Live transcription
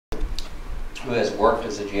who has worked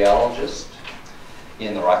as a geologist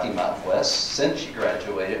in the Rocky Mountain West since she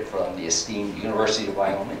graduated from the esteemed University of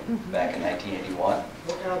Wyoming back in 1981.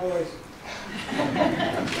 Go Cowboys.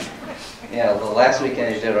 Yeah, the last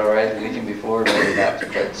weekend you did all right. The weekend before, maybe not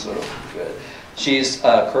quite so good. She's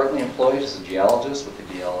currently employed as a geologist with the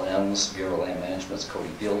BLM's Bureau of Land Management's Cody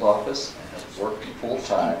field office and has worked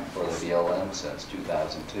full-time for the BLM since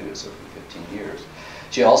 2002, so for 15 years.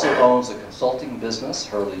 She also owns a consulting business,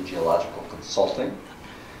 Hurley Geological Consulting,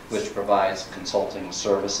 which provides consulting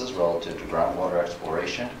services relative to groundwater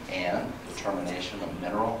exploration and determination of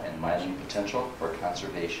mineral and mining potential for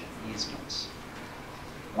conservation easements.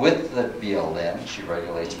 With the BLM, she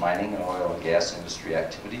regulates mining and oil and gas industry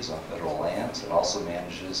activities on federal lands and also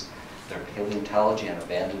manages their paleontology and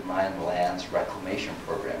abandoned mine lands reclamation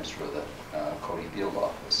programs for the Cody field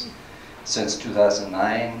office. Since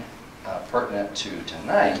 2009, pertinent to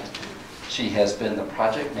tonight, she has been the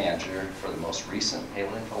project manager for the most recent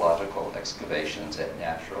paleontological excavations at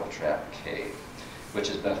Natural Trap Cave, which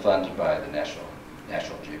has been funded by the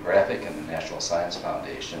National Geographic and the National Science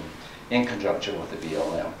Foundation in conjunction with the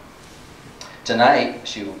BLM. Tonight,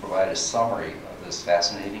 she will provide a summary of this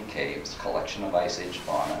fascinating cave's collection of Ice Age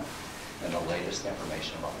fauna and the latest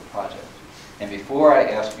information about the project. And before I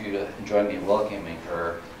ask you to join me in welcoming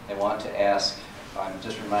her, I want to ask, I'm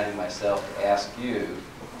just reminding myself to ask you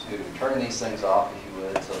to turn these things off, if you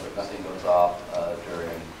would, so that nothing goes off during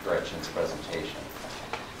Gretchen's presentation.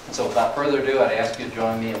 And so without further ado, I'd ask you to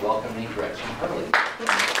join me in welcoming Gretchen Hurley.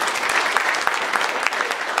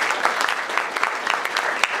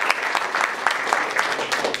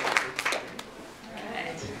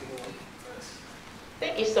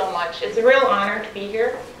 Thank you so much. It's a real honor to be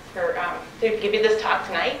here to give you this talk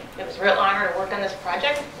tonight. It was a real honor to work on this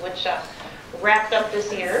project, which wrapped up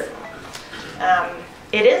this year.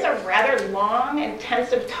 It is a rather long,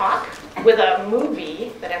 intensive talk with a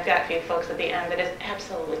movie that I've got for you folks at the end that is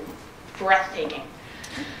absolutely breathtaking.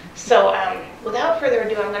 So without further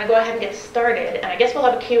ado, I'm going to go ahead and get started. And I guess we'll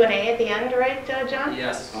have a Q&A at the end, right, John?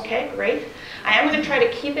 Yes. Okay, great. I am going to try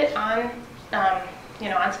to keep it on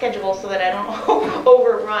on schedule so that I don't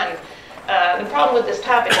overrun. The problem with this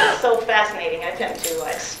topic is so fascinating, I tend to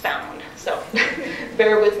expound, so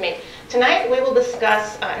bear with me. Tonight we will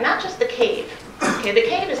discuss not just the cave. Okay, the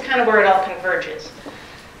cave is kind of where it all converges.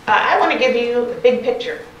 I want to give you the big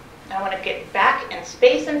picture. I want to get back in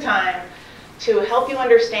space and time to help you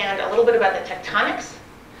understand a little bit about the tectonics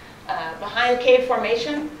behind cave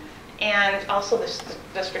formation and also the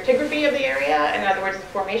stratigraphy of the area, in other words, the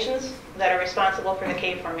formations that are responsible for the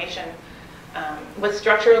cave formation, with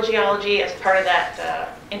structural geology as part of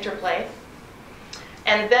that interplay.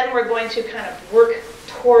 And then we're going to kind of work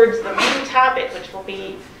towards the main topic, which will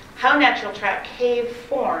be how Natural Trap Cave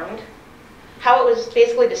formed, how it was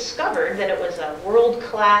basically discovered that it was a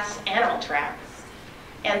world-class animal trap,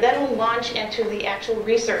 and then we'll launch into the actual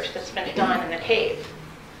research that's been done in the cave.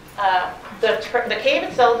 The cave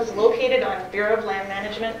itself is located on Bureau of Land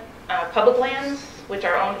Management public lands, which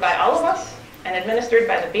are owned by all of us and administered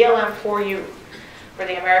by the BLM for you, for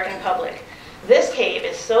the American public. This cave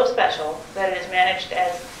is so special that it is managed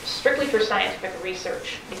as strictly for scientific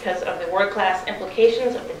research because of the world-class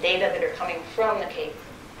implications of the data that are coming from the cave.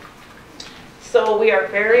 So we are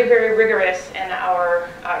very, very rigorous in our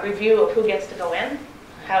review of who gets to go in,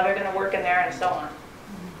 how they're going to work in there, and so on.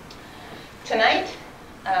 Tonight,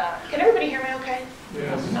 can everybody hear me okay?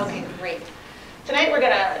 Yes. Okay, great. Tonight we're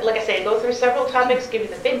going to, like I say, go through several topics, give you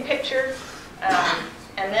the big picture,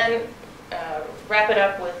 and then wrap it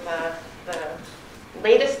up with the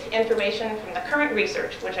latest information from the current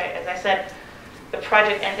research, which, as I said, the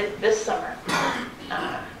project ended this summer.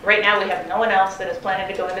 Right now we have no one else that is planning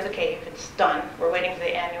to go into the cave. It's done. We're waiting for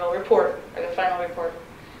the annual report, or the final report.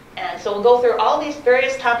 And so we'll go through all these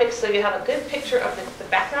various topics so you have a good picture of the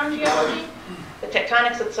background geology, the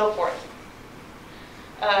tectonics, and so forth.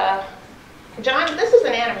 John, this is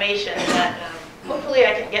an animation that hopefully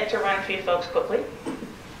I can get to run for you folks quickly.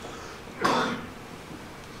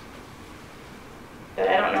 But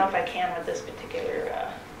I don't know if I can with this particular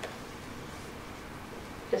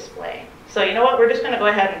display. So you know what, we're just going to go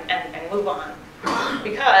ahead and move on,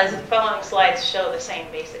 because the following slides show the same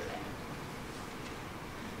basic thing.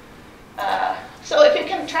 So if you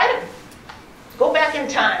can try to go back in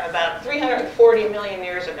time about 340 million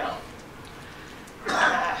years ago.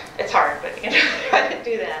 It's hard, but you can try to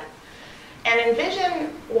do that. And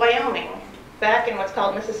envision Wyoming back in what's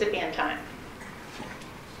called Mississippian time.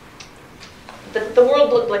 The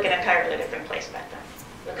world looked like an entirely different place back then.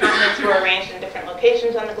 The continents were arranged in different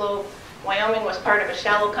locations on the globe. Wyoming was part of a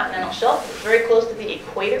shallow continental shelf. It was very close to the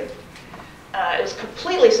equator. It was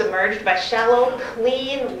completely submerged by shallow,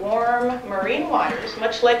 clean, warm marine waters,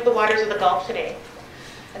 much like the waters of the Gulf today.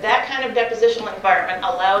 And that kind of depositional environment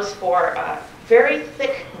allows for very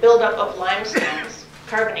thick buildup of limestones,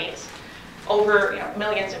 carbonates, over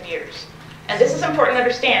millions of years. And this is important to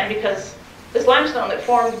understand because this limestone that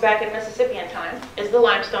formed back in Mississippian time is the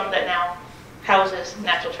limestone that now houses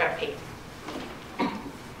natural trap cave.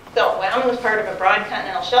 So Wyoming was part of a broad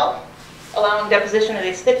continental shelf, allowing deposition of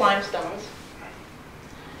these thick limestones.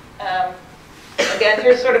 Again,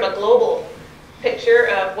 here's sort of a global picture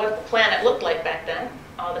of what the planet looked like back then.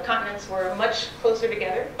 The continents were much closer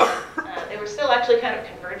together. They were still actually kind of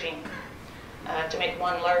converging to make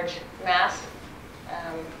one large mass.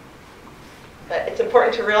 But it's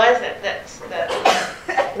important to realize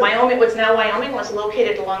that Wyoming, what's now Wyoming, was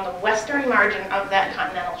located along the western margin of that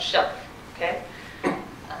continental shelf. Okay? And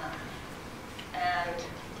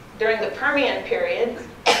during the Permian period,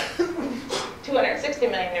 260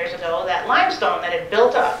 million years ago, that limestone that had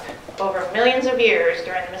built up over millions of years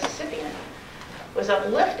during the Mississippian was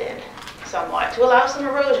uplifted somewhat to allow some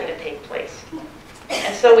erosion to take place.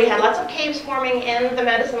 And so we had lots of caves forming in the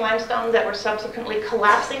Medicine limestone that were subsequently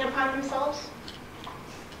collapsing upon themselves.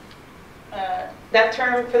 That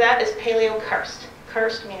term for that is paleokarst.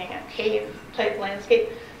 Karst meaning a cave-type landscape.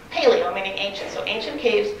 Paleo meaning ancient. So ancient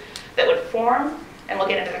caves that would form, and we'll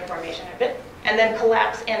get into their formation in a bit, and then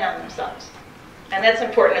collapse in on themselves. And that's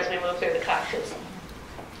important as we move through the cocktails.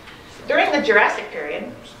 During the Jurassic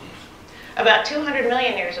period, about 200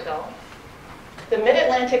 million years ago, the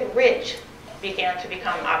Mid-Atlantic Ridge began to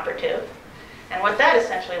become operative. And what that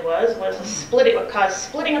essentially was a splitting, what caused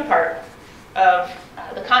splitting apart of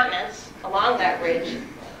the continents along that ridge.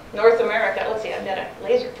 North America, let's see, I've got a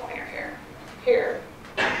laser pointer here. Here,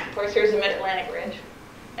 of course, here's the Mid-Atlantic Ridge.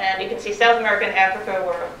 And you can see South America and Africa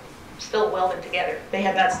were still welded together. They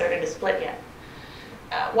had not started to split yet.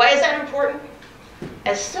 Why is that important?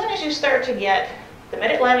 As soon as you start to get the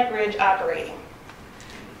Mid-Atlantic Ridge operating,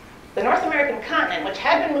 the North American continent, which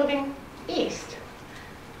had been moving east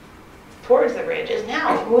towards the ridge, is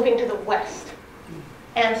now moving to the west.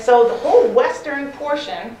 And so the whole western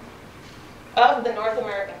portion of the North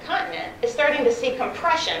American continent is starting to see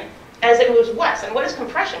compression as it moves west. And what does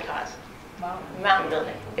compression cause? Mountain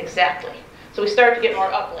building, exactly. So we start to get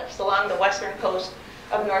more uplifts along the western coast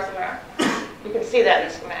of North America. You can see that in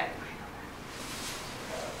the schematic.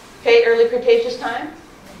 Okay, early Cretaceous time.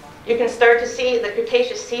 You can start to see the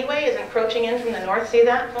Cretaceous Seaway is encroaching in from the north. See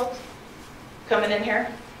that, folks? Coming in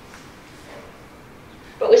here.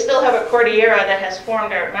 But we still have a Cordillera that has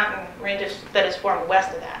formed, our mountain ranges that has formed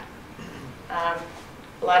west of that.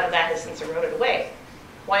 A lot of that has since eroded away.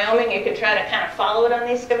 Wyoming, you could try to kind of follow it on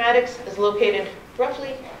these schematics, is located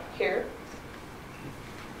roughly here.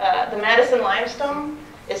 The Madison limestone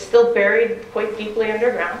is still buried quite deeply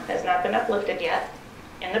underground, has not been uplifted yet,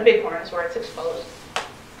 in the Bighorns where it's exposed.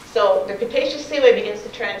 So the Cretaceous Seaway begins to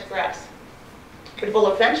transgress. It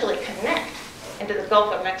will eventually connect into the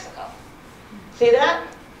Gulf of Mexico. See that?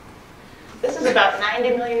 This is about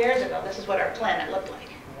 90 million years ago. This is what our planet looked like.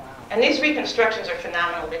 Wow. And these reconstructions are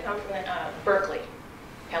phenomenal. They come from Berkeley,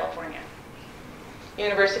 California.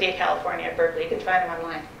 University of California at Berkeley. You can find them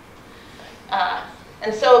online.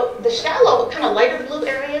 And so the shallow, kind of lighter blue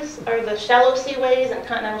areas are the shallow seaways and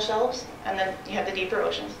continental shelves, and then you have the deeper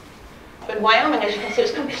oceans. But Wyoming, as you can see,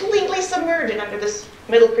 was completely submerged under this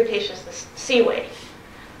Middle Cretaceous, this seaway,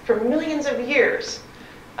 for millions of years.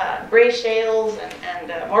 Gray shales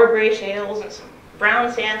and more gray shales and some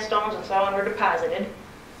brown sandstones and so on were deposited.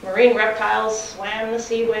 Marine reptiles swam the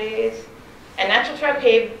seaways, and natural trap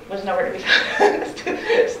cave was nowhere to be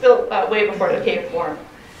found. Still way before the cave formed.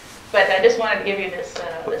 But I just wanted to give you this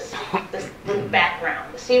little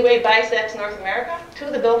background. The seaway bisects North America to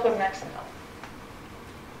the Gulf of Mexico.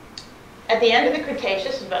 At the end of the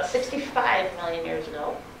Cretaceous, about 65 million years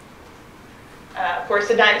ago, of course,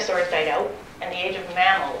 the dinosaurs died out, and the age of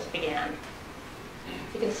mammals began.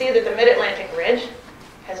 You can see that the Mid-Atlantic Ridge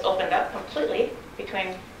has opened up completely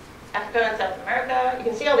between Africa and South America. You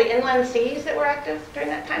can see all the inland seas that were active during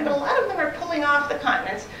that time, but a lot of them are pulling off the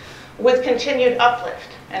continents with continued uplift,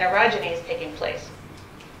 and orogeny is taking place.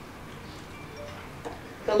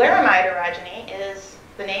 The Laramide orogeny is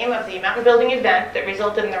the name of the mountain building event that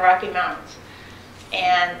resulted in the Rocky Mountains.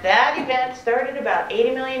 And that event started about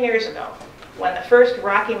 80 million years ago, when the first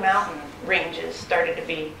Rocky Mountain ranges started to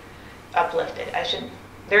be uplifted.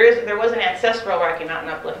 There was an ancestral Rocky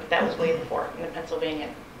Mountain uplift, but that was way before in the Pennsylvania.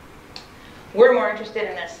 We're more interested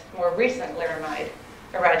in this more recent Laramide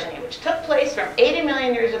orogeny, which took place from 80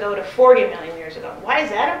 million years ago to 40 million years ago. Why is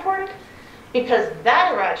that important? Because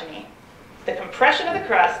that orogeny, the compression of the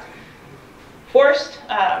crust, forced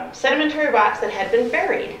sedimentary rocks that had been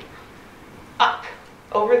buried up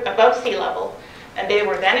above sea level, and they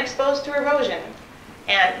were then exposed to erosion.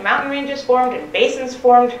 And mountain ranges formed and basins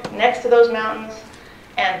formed next to those mountains.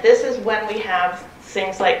 And this is when we have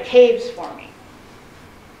things like caves forming.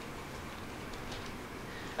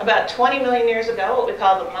 About 20 million years ago, what we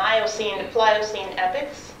call the Miocene to Pliocene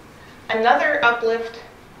epochs, another uplift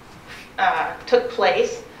took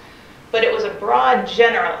place, but it was a broad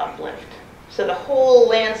general uplift. So the whole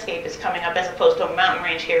landscape is coming up as opposed to a mountain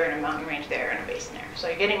range here and a mountain range there and a basin there. So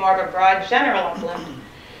you're getting more of a broad general uplift.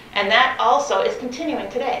 And that also is continuing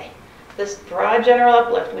today. This broad general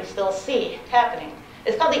uplift we still see happening.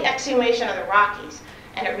 It's called the exhumation of the Rockies,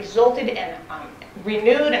 and it resulted in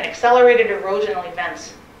renewed and accelerated erosional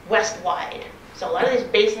events west-wide. So a lot of these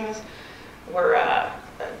basins were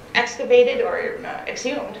excavated or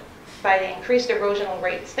exhumed by the increased erosional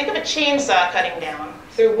rates. Think of a chainsaw cutting down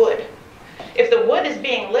through wood. If the wood is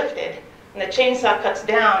being lifted and the chainsaw cuts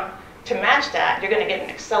down to match that, you're going to get an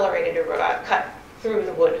accelerated cut through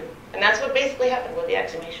the wood. And that's what basically happened with the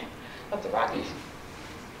exhumation of the Rockies.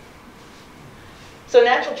 So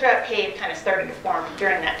natural trap cave kind of started to form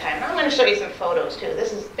during that time. And I'm going to show you some photos too.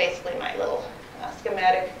 This is basically my little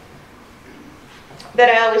schematic that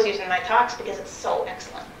I always use in my talks because it's so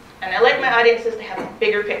excellent. And I like my audiences to have a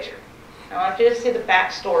bigger picture. I want you to see the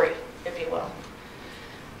backstory, if you will.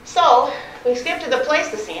 So we skip to the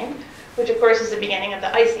Pleistocene, which of course is the beginning of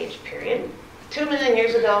the Ice Age period. 2 million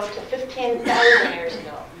years ago to 15,000 years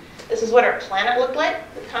ago. This is what our planet looked like.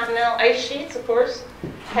 The continental ice sheets, of course,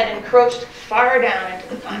 had encroached far down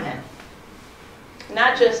into the continent.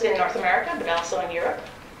 Not just in North America, but also in Europe.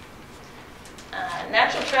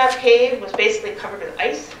 Natural Trap Cave was basically covered with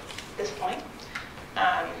ice at this point.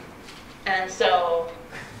 And so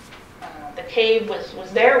the cave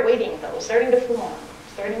was there waiting, though, starting to form,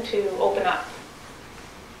 starting to open up.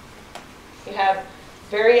 You have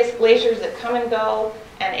various glaciers that come and go,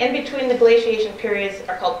 and in between the glaciation periods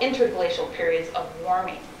are called interglacial periods of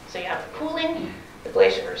warming. So you have cooling, the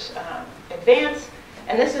glaciers advance,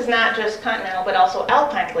 and this is not just continental, but also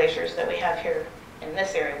alpine glaciers that we have here in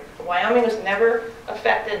this area. Wyoming was never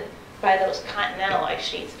affected by those continental ice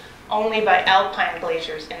sheets, only by alpine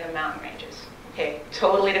glaciers in the mountain ranges. Okay,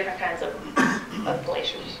 totally different kinds of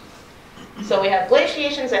glaciers. So we have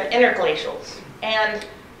glaciations and interglacials, and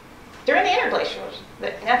during the interglacials,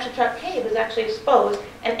 the natural trap cave was actually exposed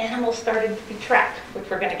and animals started to be trapped, which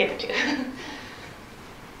we're going to get into.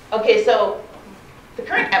 Okay, so the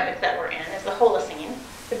current epoch that we're in is the Holocene.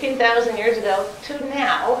 15,000 years ago to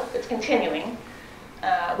now, it's continuing.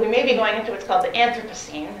 We may be going into what's called the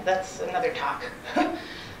Anthropocene. That's another talk.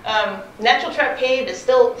 Natural trap cave is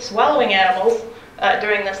still swallowing animals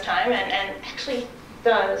during this time and actually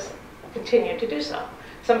does continue to do so.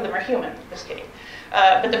 Some of them are human, just kidding.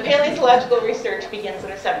 But the paleontological research begins in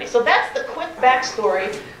the 70s. So that's the quick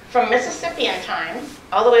backstory from Mississippian time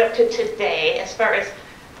all the way up to today as far as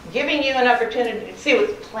giving you an opportunity to see what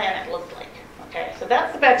the planet looked like. Okay, so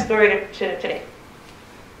that's the backstory to today.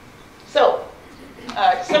 So,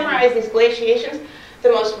 to summarize these glaciations,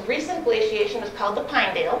 the most recent glaciation is called the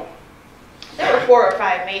Pinedale. There were 4 or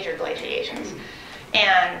 5 major glaciations.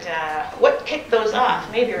 And what kicked those off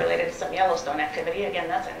may be related to some Yellowstone activity. Again,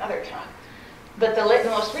 that's another talk. But the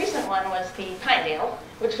most recent one was the Pinedale,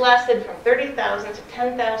 which lasted from 30,000 to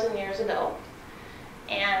 10,000 years ago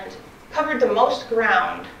and covered the most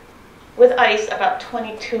ground with ice about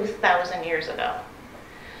 22,000 years ago.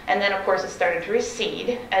 And then, of course, it started to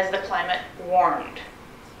recede as the climate warmed.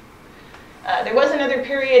 There was another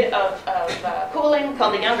period of cooling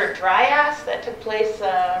called the Younger Dryas that took place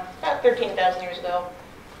about 13,000 years ago.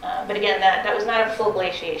 But again, that was not a full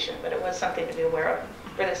glaciation, but it was something to be aware of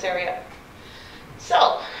for this area.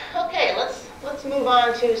 So, okay, let's move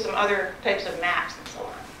on to some other types of maps and so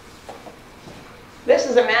on. This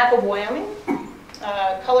is a map of Wyoming.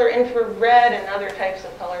 Color infrared and other types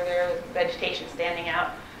of color there with vegetation standing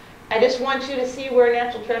out. I just want you to see where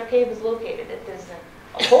Natural Trap Cave is located. It is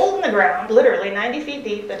a hole in the ground, literally 90 feet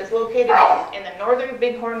deep, that is located in the northern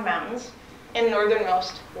Bighorn Mountains in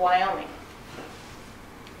northernmost Wyoming.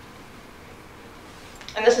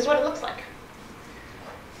 And this is what it looks like.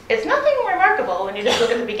 It's nothing remarkable when you just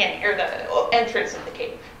look at the beginning, or the entrance of the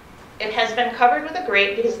cave. It has been covered with a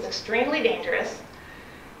grate because it's extremely dangerous.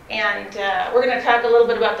 And we're going to talk a little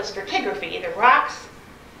bit about the stratigraphy, the rocks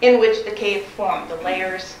in which the cave formed, the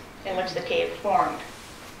layers in which the cave formed.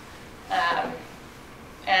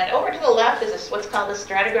 And over to the left is what's called a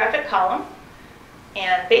stratigraphic column.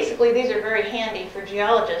 And basically these are very handy for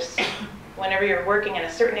geologists. Whenever you're working in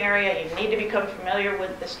a certain area, you need to become familiar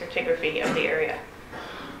with the stratigraphy of the area.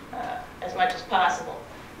 As much as possible.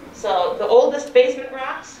 So the oldest basement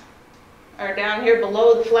rocks are down here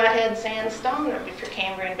below the Flathead sandstone, or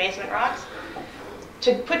Precambrian basement rocks.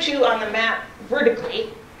 To put you on the map vertically,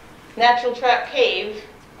 Natural Trap Cave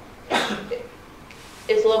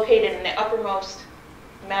is located in the uppermost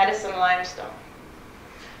Madison limestone,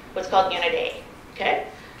 what's called Unit A. Okay?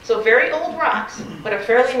 So very old rocks, but a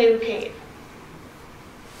fairly new cave.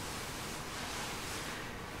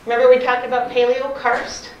 Remember we talked about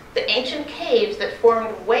paleokarst, the ancient caves that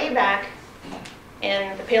formed way back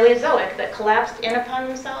in the Paleozoic that collapsed in upon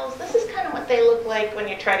themselves. This is kind of what they look like when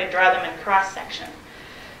you try to draw them in cross-section.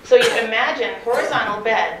 So you imagine horizontal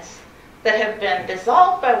beds that have been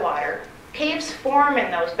dissolved by water. Caves form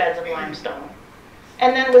in those beds of limestone.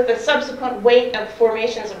 And then with the subsequent weight of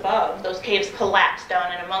formations above, those caves collapse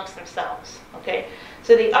down in amongst themselves. Okay?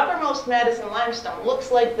 So the uppermost Madison limestone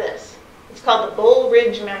looks like this. It's called the Bull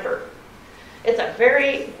Ridge Member. It's a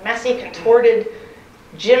very messy, contorted,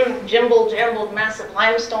 jumbled mess of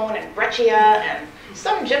limestone and breccia and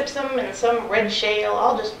some gypsum and some red shale,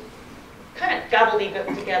 all just kind of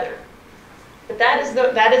gobbledygook together. But that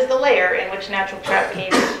is the layer in which Natural Trap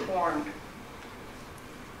Cave is formed.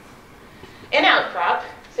 In outcrop,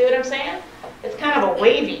 see what I'm saying? It's kind of a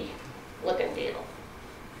wavy looking deal.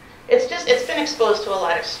 It's been exposed to a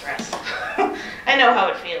lot of stress. I know how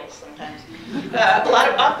it feels sometimes. A lot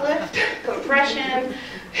of uplift, compression,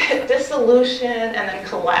 dissolution, and then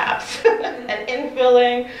collapse, and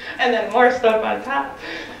infilling, and then more stuff on top.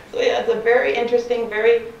 So yeah, it's a very interesting,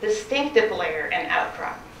 very distinctive layer in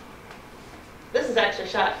outcrop. This is actually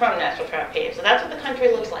shot from Natural Trap Cave. So that's what the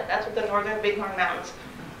country looks like. That's what the northern Bighorn Mountains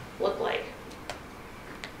look like.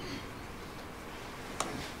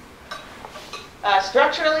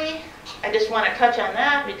 Structurally, I just want to touch on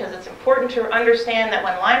that because it's important to understand that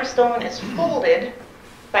when limestone is folded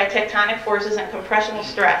by tectonic forces and compressional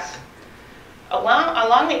stress,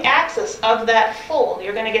 along the axis of that fold,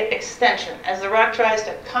 you're going to get extension as the rock tries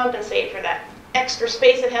to compensate for that extra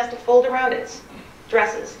space it has to fold around its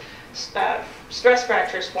stresses. Stress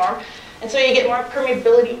fractures form, and so you get more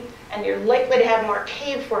permeability, and you're likely to have more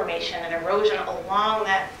cave formation and erosion along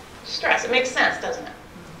that stress. It makes sense, doesn't it?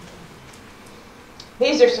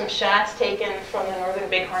 These are some shots taken from the northern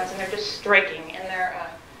bighorns, and they're just striking in there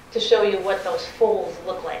to show you what those folds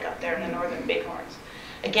look like up there in the northern bighorns.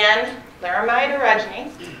 Again, laramide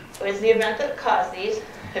orogeny is the event that caused these.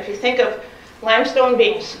 If you think of limestone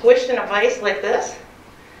being squished in a vise like this,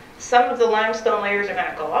 some of the limestone layers are going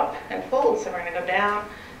to go up and fold, some are going to go down,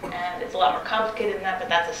 and it's a lot more complicated than that, but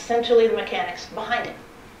that's essentially the mechanics behind it.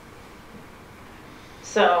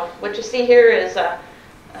 So what you see here is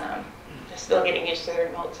just still getting used to the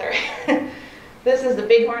remote, sorry. This is the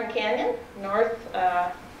Bighorn Canyon, north,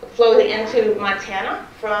 flowing into Montana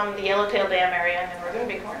from the Yellowtail Dam area in the northern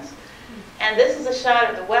Bighorns. And this is a shot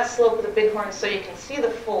of the west slope of the Bighorns so you can see the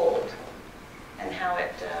fold and how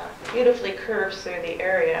it beautifully curves through the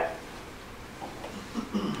area.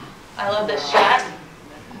 I love this shot.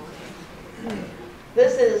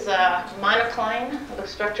 This is a monocline. The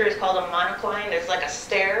structure is called a monocline. There's like a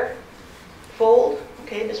stair fold.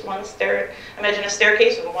 Okay, just one stair. Imagine a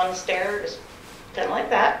staircase with one stair, just kind of like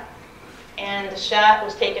that. And the shot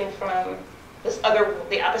was taken from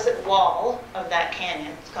the opposite wall of that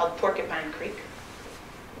canyon. It's called Porcupine Creek.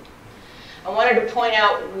 I wanted to point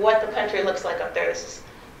out what the country looks like up there. This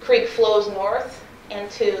creek flows north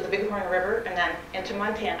into the Bighorn River and then into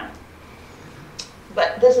Montana.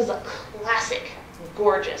 But this is a classic,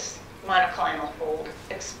 gorgeous monoclinal fold,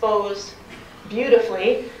 exposed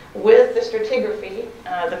beautifully with the stratigraphy.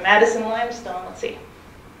 The Madison limestone, let's see,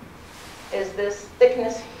 is this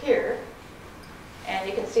thickness here. And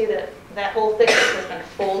you can see that that whole thickness has been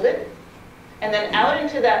folded. And then out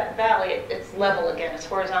into that valley, it's level again, it's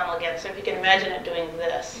horizontal again. So if you can imagine it doing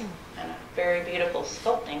this, and a very beautiful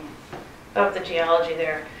sculpting of the geology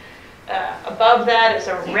there. Above that is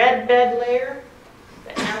a red bed layer,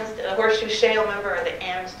 the horseshoe shale member, or the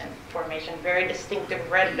Amsden Formation, very distinctive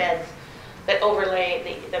red beds that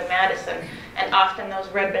overlay the Madison. And often those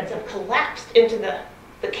red beds have collapsed into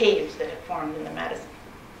the caves that have formed in the Madison.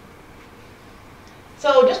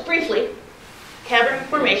 So just briefly, cavern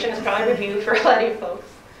formation is probably reviewed for a lot of you folks.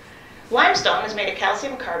 Limestone is made of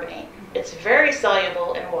calcium carbonate. It's very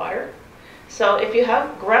soluble in water. So if you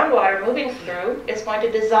have groundwater moving through, it's going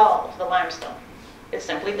to dissolve the limestone. It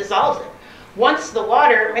simply dissolves it. Once the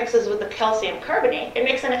water mixes with the calcium carbonate, it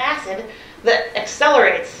makes an acid that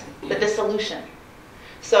accelerates the dissolution.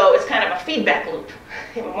 So it's kind of a feedback loop.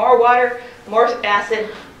 More water, more acid,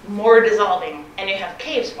 more dissolving, and you have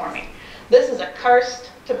caves forming. This is a karst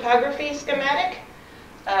topography schematic,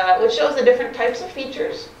 which shows the different types of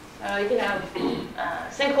features You can have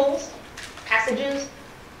sinkholes, passages,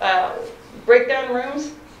 breakdown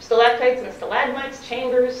rooms, stalactites and stalagmites,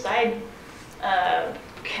 chambers, side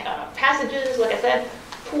passages, like I said,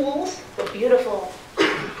 pools, the beautiful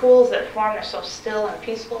pools that form. They're so still and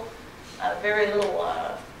peaceful. Very little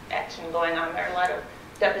action going on there. A lot of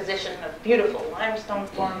deposition of beautiful limestone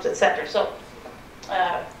forms, etc. So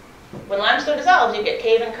when limestone dissolves, you get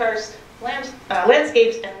cave and karst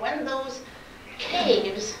landscapes, and when those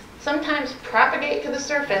caves sometimes propagate to the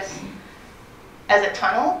surface as a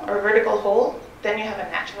tunnel or a vertical hole, then you have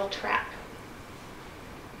a natural trap.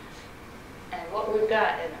 And what we've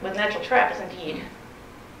got with natural trap is indeed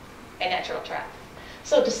a natural trap.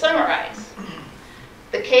 So to summarize,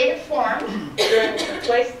 the cave formed during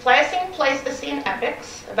the Pleistocene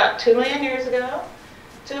epochs, about 2 million years ago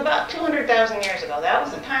to about 200,000 years ago. That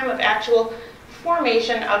was the time of actual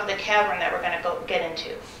formation of the cavern that we're going to get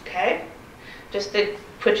into, okay? Just to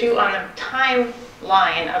put you on the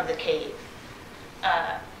timeline of the cave.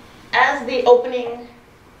 As the opening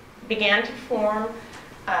began to form,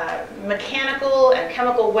 mechanical and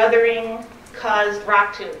chemical weathering caused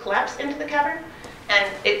rock to collapse into the cavern, and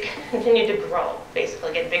it continued to grow,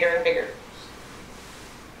 basically get bigger and bigger.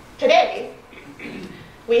 Today,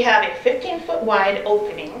 we have a 15-foot wide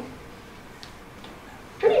opening,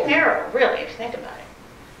 pretty narrow, really, if you think about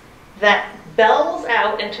it, that bells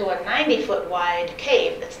out into a 90-foot wide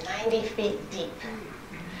cave that's 90 feet deep.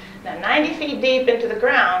 Now, 90 feet deep into the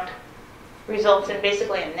ground results in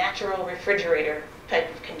basically a natural refrigerator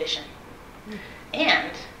type of condition.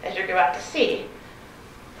 And, as you're about to see,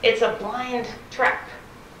 it's a blind trap.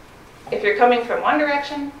 If you're coming from one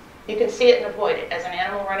direction, you can see it and avoid it as an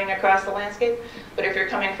animal running across the landscape. But if you're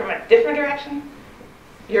coming from a different direction,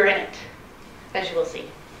 you're in it, as you will see.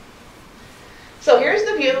 So here's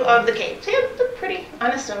the view of the cave. See, it's a pretty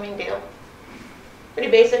unassuming deal. Pretty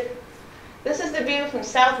basic. This is the view from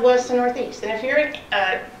southwest to northeast. And if you're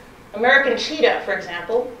an American cheetah, for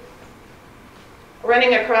example,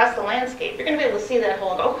 running across the landscape, you're going to be able to see that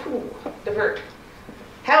hole and go, ooh, divert.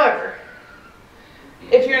 However,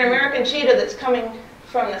 if you're an American cheetah that's coming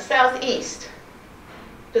from the southeast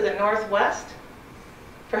to the northwest,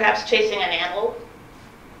 perhaps chasing an antelope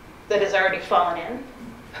that has already fallen in,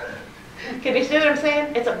 can you see what I'm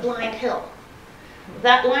saying? It's a blind hill.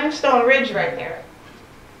 That limestone ridge right there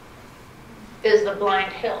is the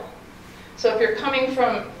blind hill. So if you're coming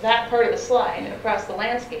from that part of the slide across the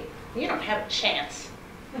landscape, you don't have a chance.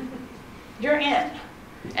 You're in,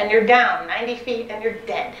 and you're down 90 feet, and you're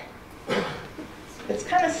dead. It's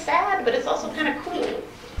kind of sad, but it's also kind of cool.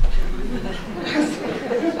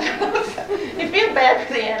 You feel bad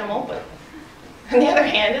for the animal, but on the other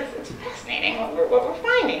hand, it's fascinating what we're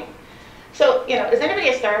finding. So, you know, is anybody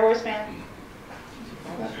a Star Wars fan?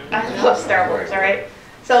 I love Star Wars, all right?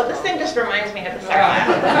 So this thing just reminds me of the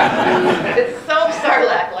Sarlacc. It's so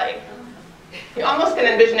Sarlacc-like. You almost can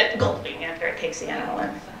envision it gulping after it takes the animal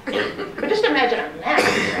in. But just imagine a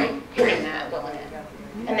mammoth, right? Hearing that going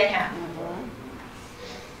in. And they have.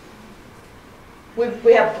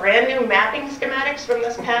 We have brand new mapping schematics from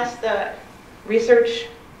this past research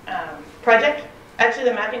project. Actually,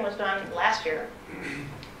 the mapping was done last year.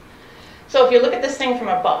 So if you look at this thing from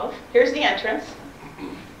above, here's the entrance.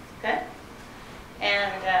 Okay?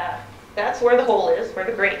 And that's where the hole is, where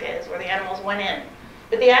the grate is, where the animals went in.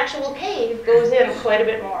 But the actual cave goes in quite a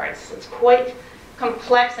bit more. It's quite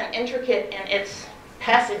complex and intricate in its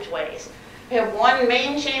passageways. We have one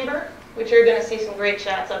main chamber, which you're going to see some great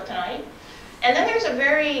shots of tonight. And then there's a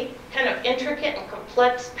very kind of intricate and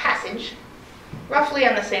complex passage, roughly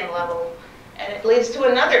on the same level. And it leads to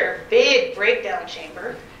another big breakdown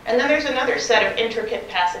chamber. And then there's another set of intricate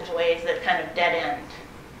passageways that kind of dead end.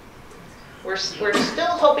 We're still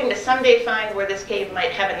hoping to someday find where this cave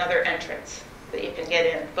might have another entrance that you can get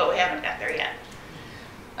in, but we haven't got there yet.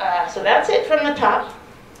 So that's it from the top,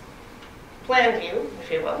 plan view,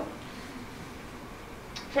 if you will.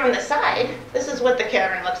 From the side, this is what the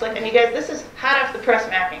cavern looks like. And you guys, this is hot off the press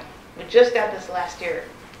mapping. We just got this last year.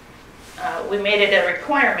 We made it a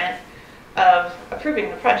requirement of approving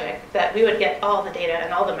the project that we would get all the data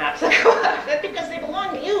and all the maps that go out of it because they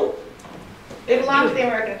belong to you. They belong to the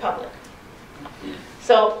American public.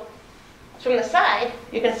 So from the side,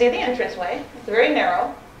 you can see the entranceway. It's very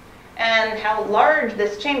narrow. And how large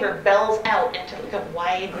this chamber bells out into like a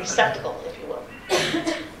wide receptacle, if you will.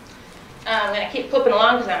 I'm going to keep flipping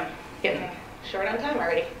along because I'm getting short on time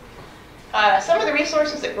already. Some of the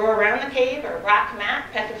resources that grow around the cave are rock mat,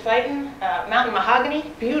 petriphyton, mountain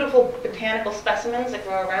mahogany, beautiful botanical specimens that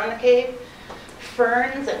grow around the cave,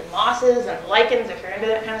 ferns and mosses and lichens, if you're into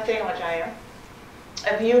that kind of thing, which I am.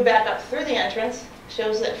 A view back up through the entrance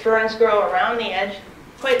Shows that ferns grow around the edge.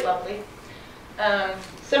 Quite lovely.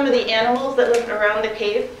 Some of the animals that lived around the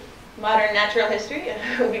cave, modern natural history,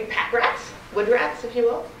 would be pack rats, wood rats, if you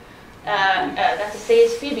will. That's a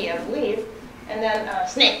Say's phoebe, I believe. And then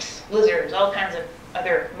snakes, lizards, all kinds of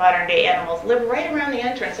other modern day animals live right around the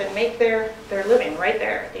entrance and make their living right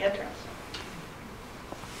there at the entrance.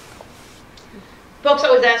 Folks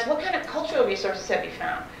always ask, what kind of cultural resources have you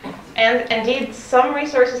found? And indeed, some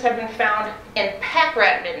resources have been found in pack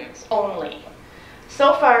rat middens only.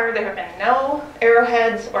 So far, there have been no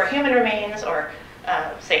arrowheads or human remains or,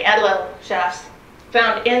 say, adler shafts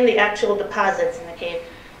found in the actual deposits in the cave,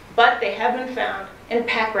 but they have been found in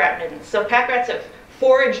pack rat middens. So pack rats have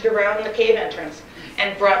foraged around the cave entrance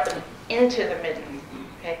and brought them into the midden.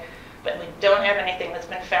 Okay? But we don't have anything that's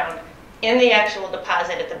been found in the actual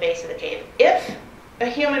deposit at the base of the cave. If a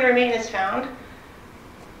human remain is found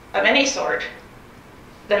of any sort,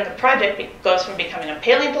 then the project goes from becoming a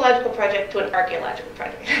paleontological project to an archaeological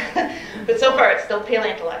project. But so far, it's still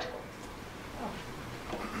paleontological.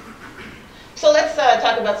 So let's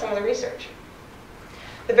talk about some of the research.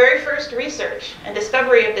 The very first research and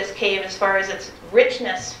discovery of this cave, as far as its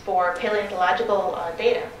richness for paleontological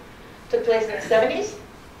data, took place in the 70s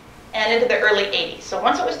and into the early 80s. So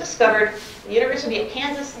once it was discovered, the University of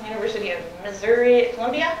Kansas and the University of Missouri at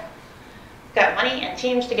Columbia got money and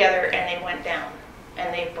teams together, and they went down.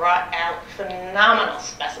 And they brought out phenomenal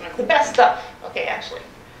specimens, the best stuff, okay, actually.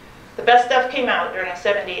 The best stuff came out during the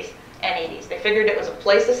 70s and 80s. They figured it was a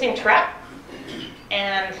Pleistocene trap,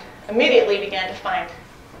 and immediately began to find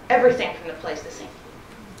everything from the Pleistocene.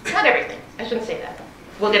 Not everything, I shouldn't say that.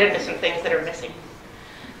 We'll get into some things that are missing.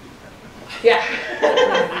 Yeah.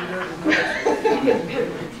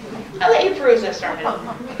 I'll let you peruse this for a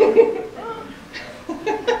minute.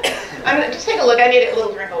 I'm gonna just take a look. I need a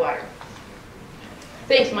little drink of water.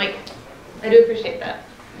 Thanks, Mike. I do appreciate that.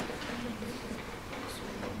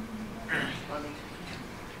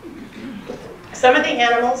 Some of the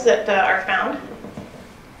animals that are found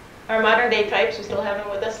are modern day types. We still have them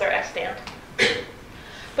with us. They're extant.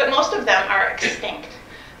 But most of them are extinct.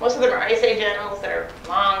 Most of them are Ice Age animals that are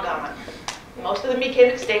long gone. Most of them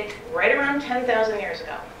became extinct right around 10,000 years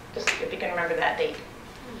ago, just if you can remember that date.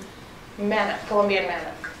 Mammoth, Columbian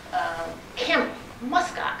mammoth, camel,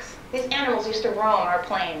 musk-ox. These animals used to roam our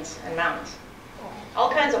plains and mountains. All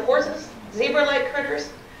kinds of horses, zebra-like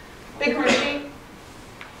critters, bighorn sheep,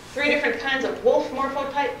 3 different kinds of wolf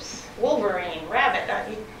morphotypes, wolverine, rabbit,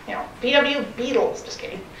 BW beetles, just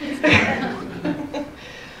kidding.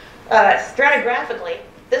 Stratigraphically,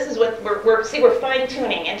 this is what we're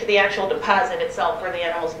fine-tuning into the actual deposit itself where the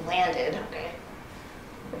animals landed, okay?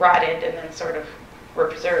 Rotted and then sort of were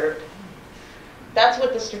preserved. That's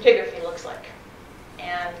what the stratigraphy looks like.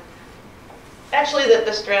 And actually,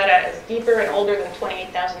 the strata is deeper and older than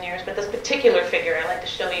 28,000 years, but this particular figure I like to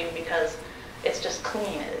show you because it's just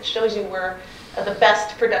clean. It shows you where the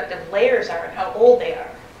best productive layers are and how old they are.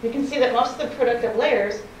 You can see that most of the productive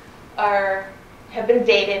layers have been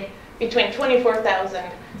dated between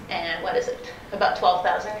 24,000 and, about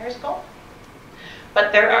 12,000 years ago.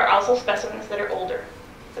 But there are also specimens that are older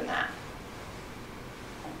than that.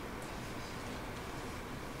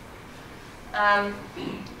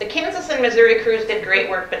 The Kansas and Missouri crews did great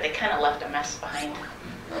work, but they kind of left a mess behind.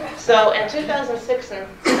 So in 2006 and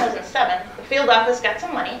 2007, the field office got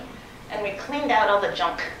some money, and we cleaned out all the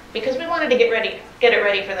junk because we wanted to get it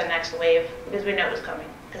ready for the next wave because we knew it was coming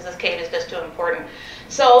because this cave is just too important.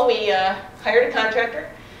 So we hired a contractor,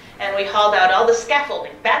 and we hauled out all the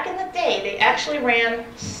scaffolding. Back in the day, they actually ran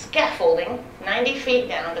scaffolding 90 feet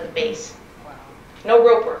down to the base. Wow. No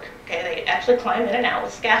rope work. Okay, they actually climbed in and out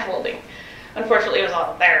with scaffolding. Unfortunately, it was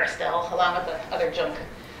all there still, along with the other junk.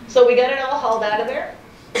 So we got it all hauled out of there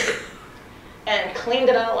and cleaned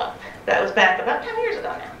it all up. That was back about 10 years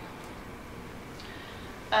ago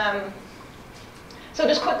now. So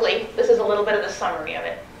just quickly, this is a little bit of the summary of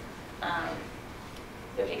it.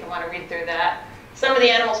 If you want to read through that. Some of the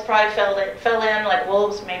animals probably fell in, like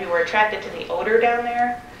wolves, maybe were attracted to the odor down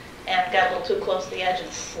there and got a little too close to the edge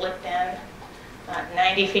and slipped in.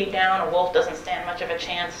 90 feet down, a wolf doesn't stand much of a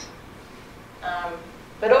chance.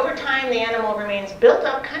 But over time, the animal remains built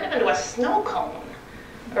up kind of into a snow cone,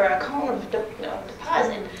 or a cone of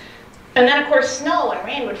deposit. And then, of course, snow and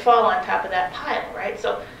rain would fall on top of that pile, right?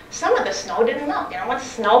 So some of the snow didn't melt. Once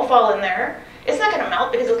snow fall in there, it's not going to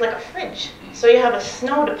melt because it's like a fridge. So you have a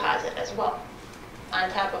snow deposit as well on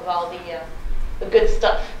top of all the good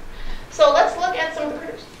stuff. So let's look at some of the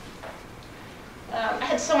critters. I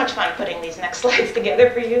had so much fun putting these next slides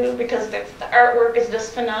together for you because the artwork is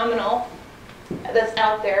just phenomenal that's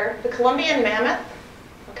out there. The Columbian Mammoth,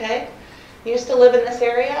 okay? used to live in this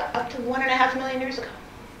area up to 1.5 million years ago.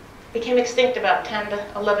 Became extinct about 10 to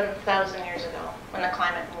 11,000 years ago when the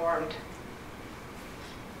climate warmed.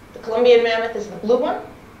 The Columbian mammoth is the blue one.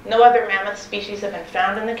 No other mammoth species have been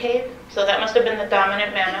found in the cave, so that must have been the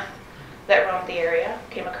dominant mammoth that roamed the area.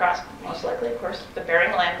 Came across, most likely, of course, the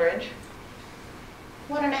Bering Land Bridge.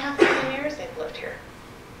 1.5 million years they've lived here.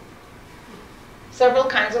 Several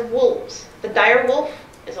kinds of wolves. The dire wolf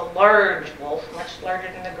is a large wolf, much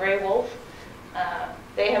larger than the gray wolf.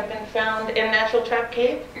 They have been found in natural trap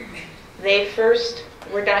cave. They first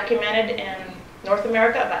were documented in North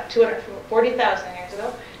America about 240,000 years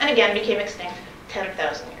ago, and again became extinct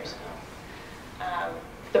 10,000 years ago.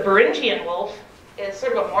 The Beringian wolf is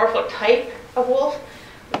sort of a morphotype of wolf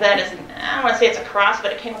that is, I don't want to say it's a cross,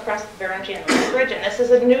 but it came across the Beringian Land Bridge, and this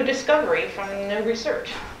is a new discovery from new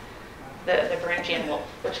research, the Beringian wolf,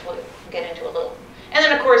 which we'll get into a little. And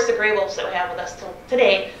then, of course, the gray wolves that we have with us till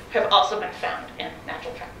today have also been found in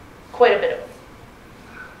natural trap. Quite a bit of them.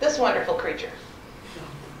 This wonderful creature,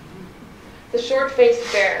 the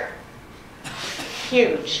short-faced bear.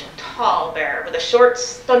 Huge, tall bear with a short,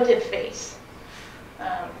 stunted face.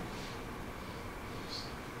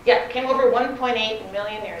 Came over 1.8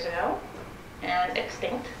 million years ago and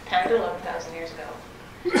extinct 10 to 11,000 years ago.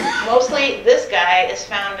 Mostly, this guy is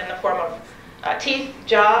found in the form of teeth,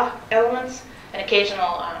 jaw elements, and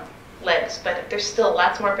occasional legs, but there's still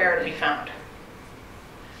lots more bear to be found.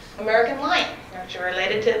 American lion, which are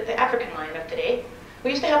related to the African lion of today.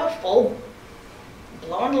 We used to have a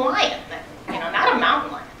full-blown lion, not a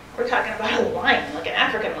mountain lion. We're talking about a lion, like an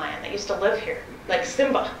African lion that used to live here, like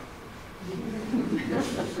Simba.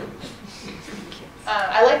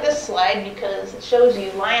 I like this slide because it shows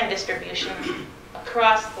you lion distribution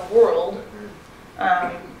across the world.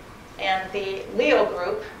 And the Leo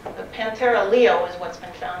group, the Panthera leo is what's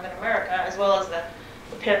been found in America, as well as the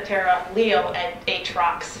Panthera leo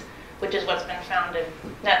atrox, which is what's been found in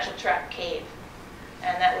natural trap cave.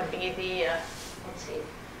 And that would be the,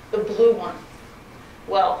 the blue one.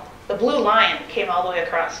 Well, the blue lion came all the way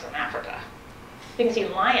across from Africa. You can see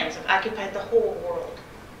lions have occupied the whole world.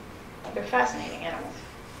 They're fascinating animals.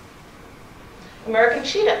 American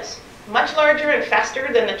cheetahs, much larger and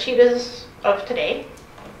faster than the cheetahs of today,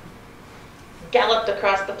 galloped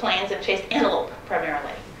across the plains and chased antelope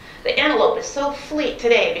primarily. The antelope is so fleet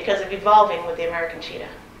today because of evolving with the American cheetah.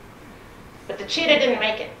 But the cheetah didn't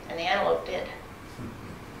make it, and the antelope did.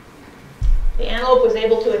 The antelope was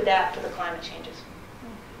able to adapt to the climate changes.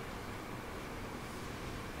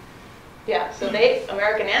 Yeah, so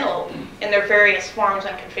American antelope, in their various forms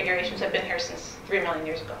and configurations, have been here since 3 million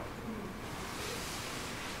years ago.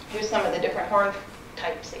 Here's some of the different horn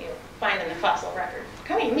types that you'll find in the fossil record.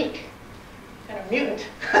 Kind of unique, kind of mutant,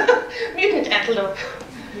 mutant antelope.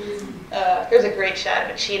 Here's a great shot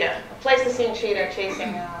of a cheetah, a Pleistocene cheetah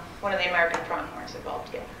chasing one of the American pronghorns evolved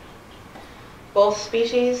together. Both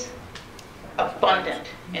species abundant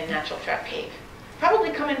in natural trap cave.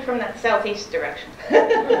 Probably coming from that southeast direction.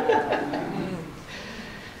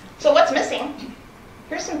 So what's missing?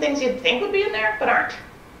 Here's some things you'd think would be in there, but aren't.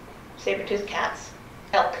 Saber-toothed cats,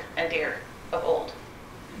 elk, and deer of old.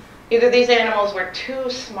 Either these animals were too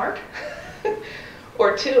smart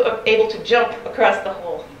or too able to jump across the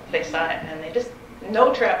hole if they saw it, and they just,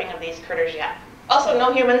 no trapping of these critters yet. Also,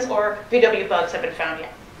 no humans or VW bugs have been found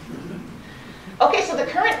yet. Okay, so the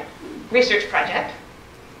current research project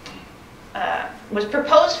was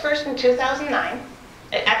proposed first in 2009.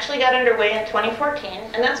 It actually got underway in 2014,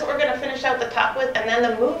 and that's what we're going to finish out the talk with. And then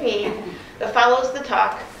the movie that follows the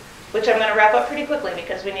talk, which I'm going to wrap up pretty quickly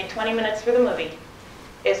because we need 20 minutes for the movie,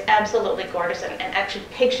 is absolutely gorgeous and actually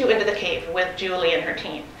takes you into the cave with Julie and her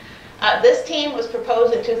team. This team was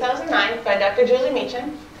proposed in 2009 by Dr. Julie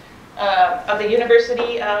Meacham of the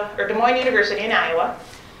University of, or Des Moines University in Iowa.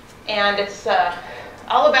 And it's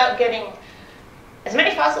all about getting as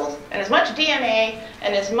many fossils and as much DNA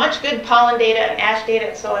and as much good pollen data and ash data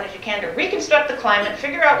and so on as you can to reconstruct the climate,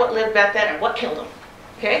 figure out what lived back then and what killed them.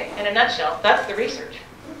 Okay? In a nutshell, that's the research.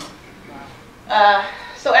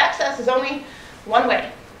 So access is only one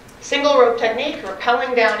way. Single rope technique,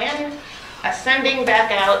 rappelling down in, ascending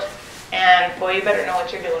back out, and boy, you better know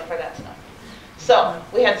what you're doing for that stuff. So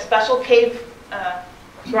we had special cave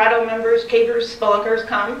grotto members, cavers, spelunkers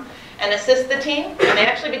come and assist the team, and they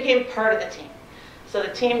actually became part of the team. So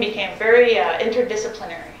the team became very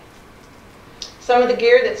interdisciplinary. Some of the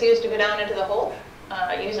gear that's used to go down into the hole,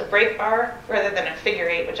 use a brake bar rather than a figure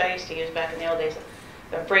 8, which I used to use back in the old days.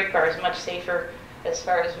 The brake bar is much safer as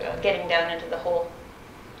far as getting down into the hole.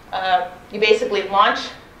 You basically launch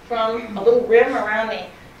from a little rim around the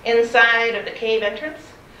inside of the cave entrance.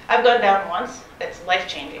 I've gone down once. It's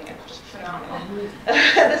life-changing. It's just phenomenal.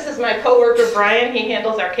 This is my coworker, Brian. He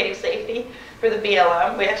handles our cave safety for the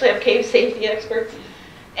BLM. We actually have cave safety experts.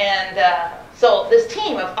 And so this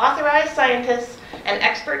team of authorized scientists and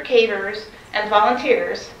expert cavers and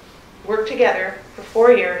volunteers worked together for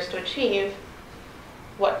 4 years to achieve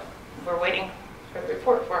what we're waiting for the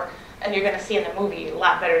report for. And you're going to see in the movie a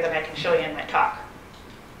lot better than I can show you in my talk.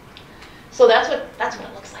 So that's what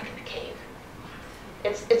it looks like in the cave.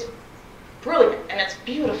 It's brilliant, and it's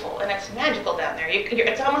beautiful, and it's magical down there.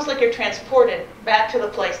 It's almost like you're transported back to the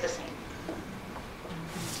Pleistocene.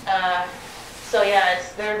 So yeah,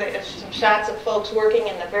 there's some shots of folks working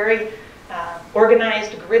in the very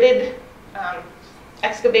organized, gridded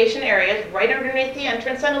excavation areas right underneath the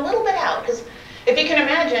entrance and a little bit out. Because if you can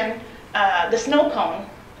imagine, the snow cone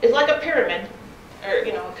is like a pyramid, or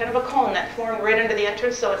kind of a cone that formed right under the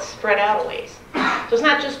entrance, so it's spread out a ways. So it's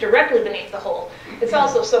not just directly beneath the hole, it's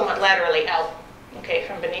also somewhat laterally out, okay,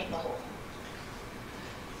 from beneath the hole.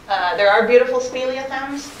 There are beautiful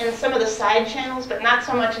speleothems in some of the side channels, but not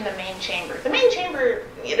so much in the main chamber. The main chamber,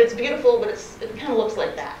 it's beautiful, but it kind of looks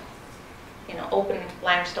like that. Open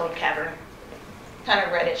limestone cavern, kind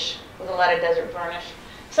of reddish with a lot of desert varnish.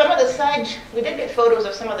 Some of the side, we did get photos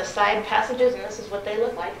of some of the side passages, and this is what they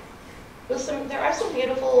look like. There are some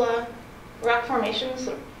beautiful rock formations,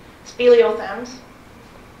 some speleothems,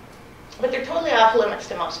 but they're totally off limits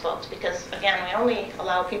to most folks because, again, we only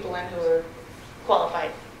allow people in who are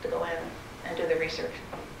qualified to go in and do the research.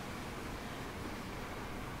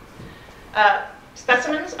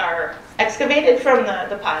 Specimens are excavated from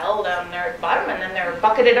the pile down there at the bottom, and then they're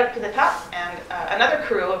bucketed up to the top. And another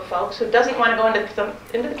crew of folks who doesn't want to go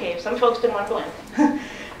into the cave. Some folks didn't want to go in.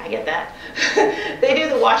 I get that. They do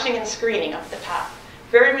the washing and screening up the top.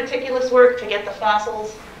 Very meticulous work to get the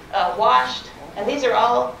fossils washed. And these are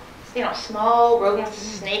all, small rodents,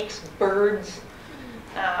 snakes, birds.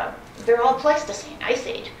 They're all Pleistocene, Ice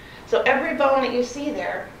Age. So every bone that you see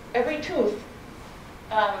there, every tooth,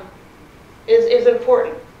 is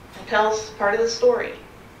important and tells part of the story.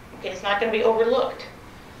 Okay, it's not going to be overlooked.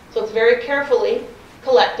 So it's very carefully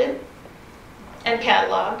collected and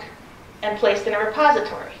cataloged and placed in a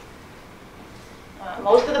repository.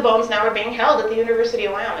 Most of the bones now are being held at the University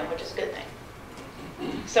of Wyoming, which is a good thing.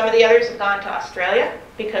 Some of the others have gone to Australia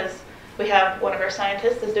because we have one of our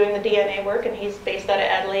scientists is doing the DNA work, and he's based out of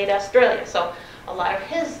Adelaide, Australia. So a lot of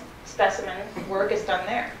his specimen work is done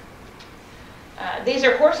there. These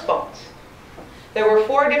are horse bones. There were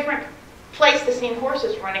 4 different Pleistocene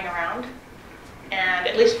horses running around, and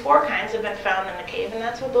at least 4 kinds have been found in the cave, and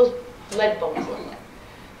that's what those leg bones look like.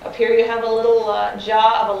 Up here you have a little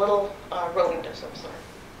jaw of a little rodent of some sort.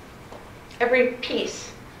 Every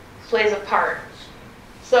piece plays a part.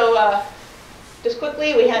 So just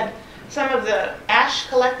quickly, we had some of the ash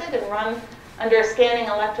collected and run under a scanning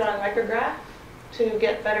electron micrograph to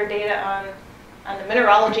get better data on the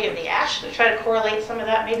mineralogy of the ash, to try to correlate some of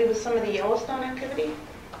that maybe with some of the Yellowstone activity.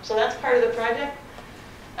 So that's part of the project.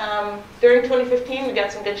 During 2015, we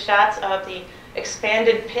got some good shots of the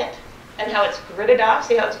expanded pit and how it's gridded off.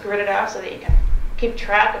 See how it's gridded off so that you can keep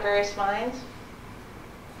track of various finds.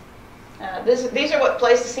 These are what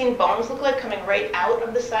Pleistocene bones look like coming right out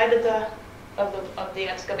of the side of the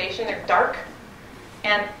excavation. They're dark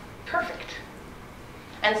and perfect.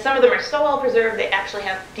 And some of them are so well preserved they actually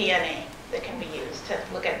have DNA that can be used to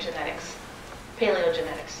look at genetics,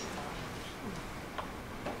 paleogenetics.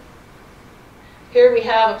 Here we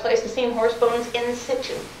have a Pleistocene horse bones in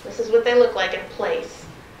situ. This is what they look like in place.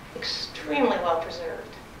 Extremely well preserved.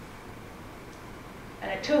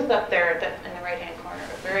 And a tooth up there in the right-hand corner,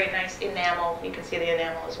 a very nice enamel. You can see the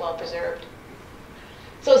enamel is well preserved.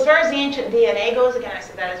 So as far as the ancient DNA goes, again, I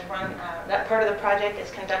said that is run, that part of the project is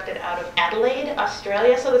conducted out of Adelaide,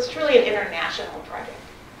 Australia, so it's truly an international project.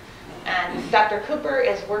 And Dr. Cooper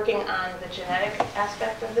is working on the genetic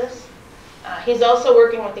aspect of this. He's also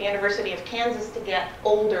working with the University of Kansas to get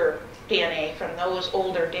older DNA from those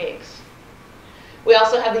older digs. We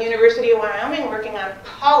also have the University of Wyoming working on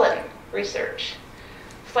pollen research,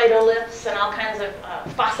 phytoliths, and all kinds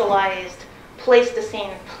of fossilized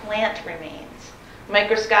Pleistocene plant remains,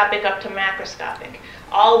 microscopic up to macroscopic.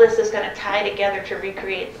 All this is going to tie together to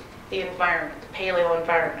recreate the environment, the paleo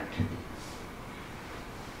environment.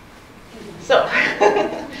 So,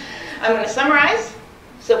 I'm going to summarize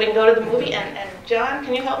so we can go to the movie. And John,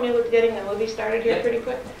 can you help me with getting the movie started here pretty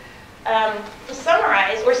quick? To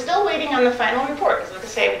summarize, we're still waiting on the final report. Because like I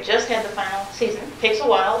say, we just had the final season. It takes a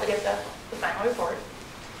while to get the final report.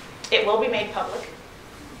 It will be made public.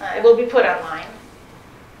 It will be put online.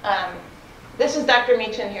 This is Dr.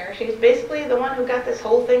 Meachin here. She's basically the one who got this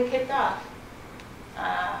whole thing kicked off.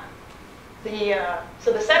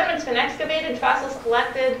 So the sediment's been excavated, fossils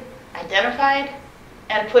collected, identified,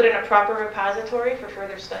 and put in a proper repository for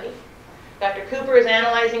further study. Dr. Cooper is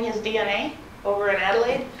analyzing his DNA over in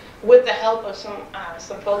Adelaide with the help of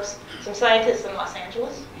some folks, some scientists in Los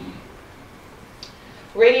Angeles.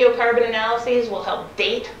 Radiocarbon analyses will help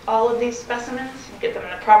date all of these specimens and get them in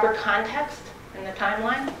the proper context in the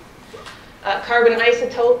timeline. Carbon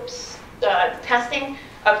isotopes testing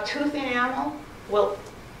of tooth enamel will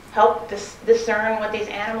help discern what these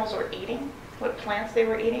animals were eating, what plants they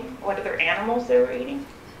were eating, what other animals they were eating.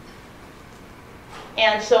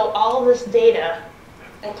 And so all this data,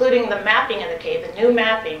 including the mapping of the cave, the new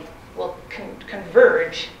mapping, will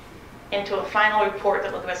converge into a final report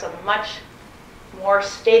that will give us a much more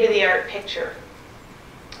state-of-the-art picture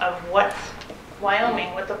of what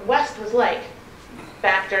Wyoming, what the West was like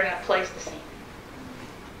back during the Pleistocene.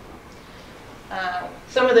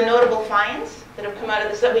 Some of the notable finds that have come out of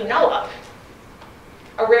this that we know of: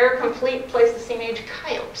 a rare, complete Pleistocene age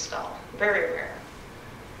coyote skull, very rare.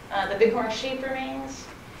 The Bighorn Sheep remains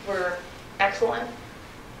were excellent.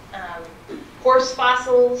 Horse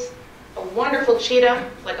fossils, a wonderful cheetah,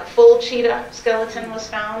 like a full cheetah skeleton was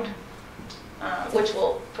found, which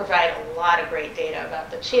will provide a lot of great data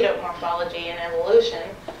about the cheetah morphology and evolution.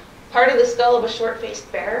 Part of the skull of a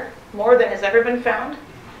short-faced bear, more than has ever been found.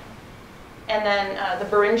 And then the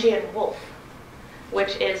Beringian Wolf,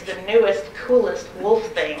 which is the newest, coolest wolf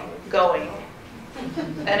thing going.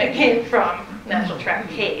 And it came from Natural Trap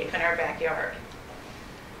Cave in our backyard.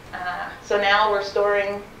 So now we're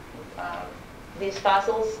storing these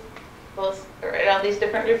fossils, in all these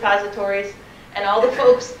different repositories, and all the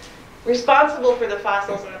folks responsible for the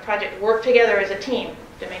fossils in the project work together as a team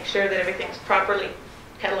to make sure that everything's properly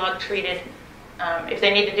cataloged, treated. If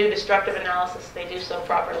they need to do destructive analysis, they do so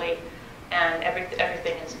properly, and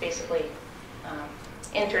everything is basically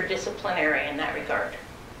interdisciplinary in that regard.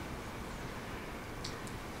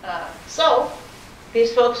 So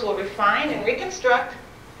these folks will refine and reconstruct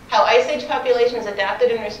how Ice Age populations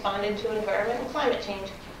adapted and responded to environment and climate change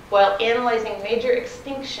while analyzing major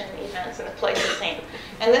extinction events in the Pleistocene.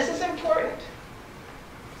 And this is important.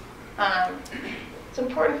 It's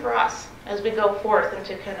important for us as we go forth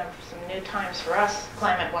into kind of some new times for us,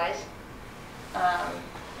 climate-wise.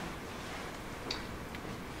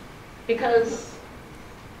 Because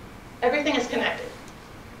everything is connected.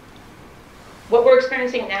 What we're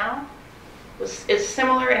experiencing now is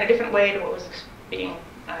similar in a different way to what was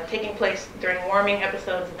taking place during warming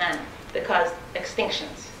episodes then, that caused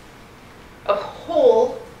extinctions of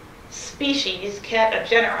whole species,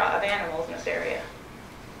 genera of animals in this area.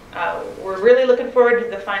 We're really looking forward to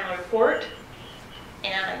the final report,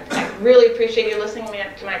 and I really appreciate you listening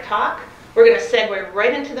to my talk. We're going to segue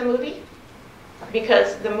right into the movie,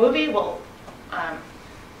 because the movie will,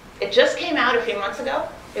 it just came out a few months ago.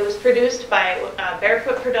 It was produced by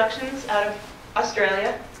Barefoot Productions out of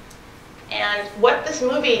Australia. And what this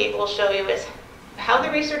movie will show you is how the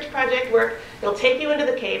research project worked. It'll take you into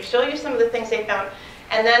the cave, show you some of the things they found,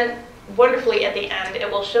 and then wonderfully at the end, it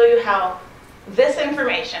will show you how this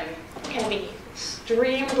information can be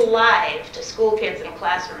streamed live to school kids in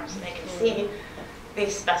classrooms, so they can see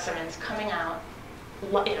these specimens coming out,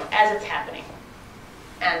 as it's happening.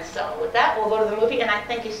 And so with that, we'll go to the movie, and I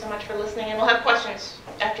thank you so much for listening, and we'll have questions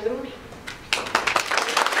after the movie.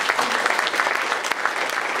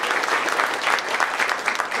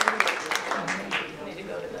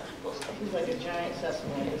 It's like a giant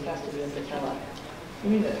sesame. This has to be a patella.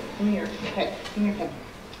 Give me your pen. Give me your pen.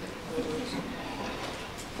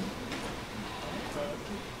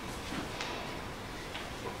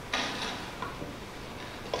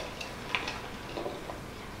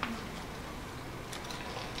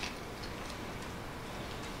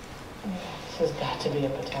 This has got to be a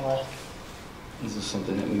patella. Is this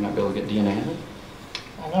something that we might be able to get DNA out of?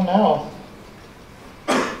 I don't know.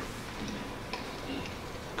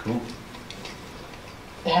 Cool.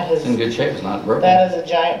 That is It's in good shape. It's not broken. That is a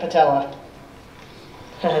giant patella.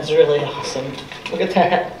 That's really awesome. Look at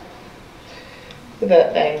that. Look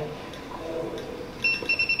at that thing.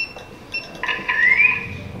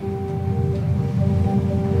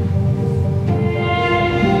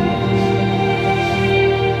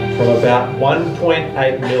 From about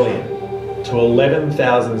 1.8 million to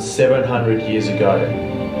 11,700 years ago,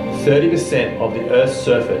 30% of the Earth's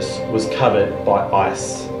surface was covered by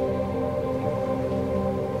ice.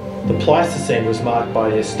 The Pleistocene was marked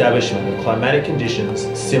by the establishment of climatic conditions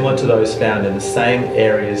similar to those found in the same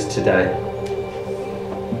areas today.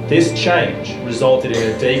 This change resulted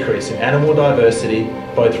in a decrease in animal diversity,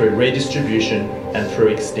 both through redistribution and through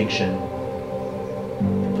extinction.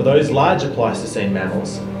 For those larger Pleistocene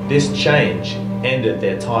mammals, this change ended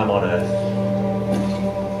their time on Earth.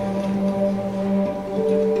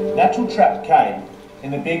 Natural trapped cave in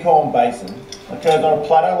the Bighorn Basin occurs on a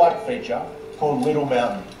plateau-like feature called Little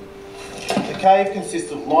Mountain. The cave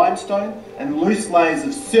consists of limestone and loose layers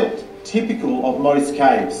of silt, typical of most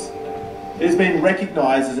caves. It has been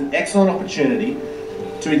recognised as an excellent opportunity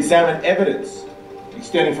to examine evidence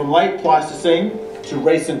extending from late Pleistocene to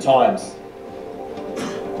recent times.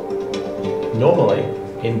 Normally,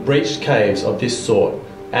 in breached caves of this sort,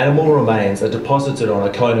 animal remains are deposited on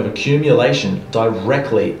a cone of accumulation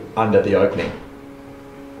directly under the opening.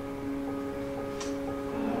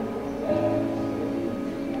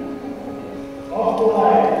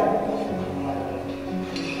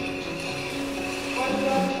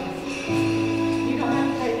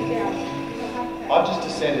 I've just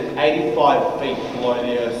descended 85 feet below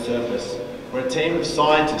the Earth's surface, where a team of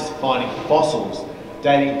scientists are finding fossils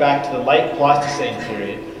dating back to the late Pleistocene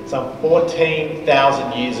period, some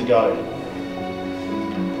 14,000 years ago.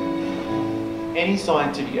 Any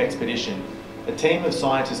scientific expedition, a team of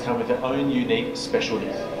scientists come with their own unique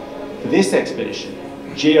specialties. For this expedition,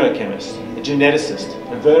 a geochemist, a geneticist,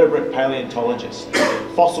 a vertebrate paleontologist,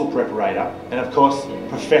 fossil preparator, and of course,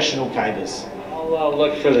 professional cavers. I'll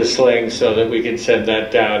look for the sling so that we can send that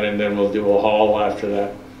down, and then we'll do a haul after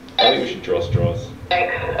that. I think we should draw straws.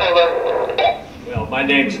 Well, my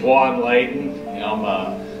name's Juan Layton. I'm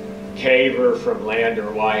a caver from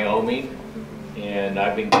Lander, Wyoming, and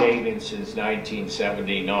I've been caving since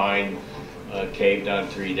 1979. Caved on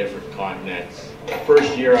 3 different continents. The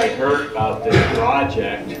first year I heard about this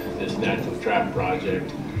project, this natural trap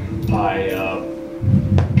project, I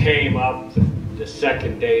came up the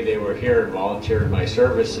second day they were here and volunteered my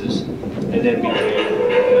services, and then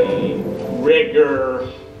became a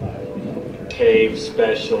rigger, cave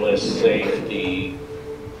specialist, safety,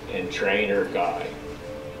 and trainer guy.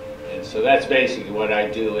 And so that's basically what I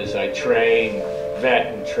do, is I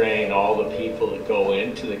vet and train all the people that go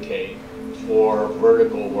into the cave for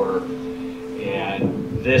vertical work.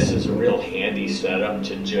 And this is a real handy setup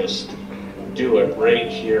to just do it right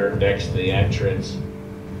here next to the entrance.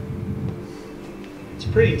 It's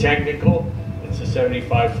pretty technical. It's a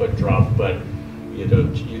 75-foot drop, but you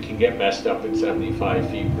can get messed up at 75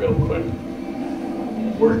 feet real quick.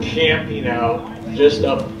 We're camping out just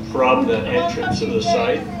up from the entrance of the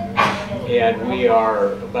site, and we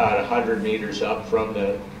are about 100 meters up from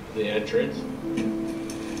the entrance.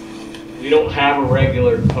 We don't have a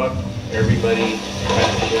regular cook. Everybody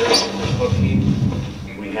kind of shares the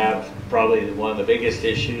cooking. We have probably one of the biggest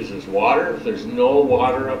issues is water. There's no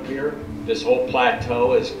water up here. This whole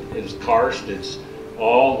plateau is karst. It's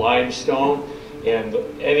all limestone, and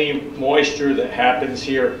any moisture that happens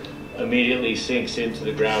here immediately sinks into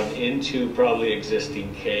the ground, into probably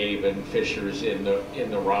existing cave and fissures in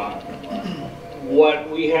the rock. What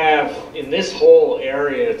we have in this whole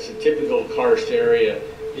area, it's a typical karst area,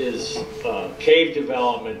 is cave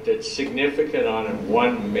development that's significant on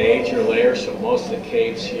one major layer. So most of the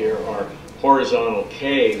caves here are horizontal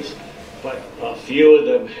caves, but a few of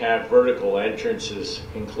them have vertical entrances,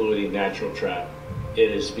 including natural trap. It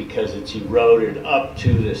is because it's eroded up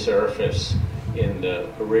to the surface in the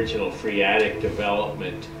original phreatic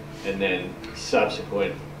development, and then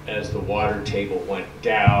subsequent as the water table went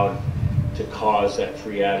down to cause that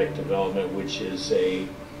phreatic development, which is a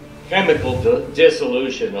chemical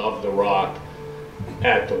dissolution of the rock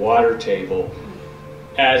at the water table.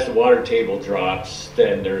 As the water table drops,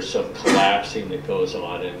 then there's some collapsing that goes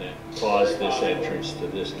on, and that caused this entrance to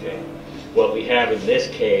this cave. What we have in this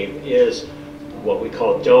cave is what we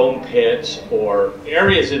call dome pits, or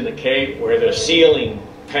areas in the cave where the ceiling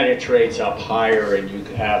penetrates up higher and you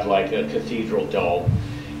have like a cathedral dome.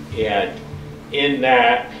 And in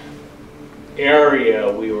that area,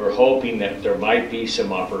 we were hoping that there might be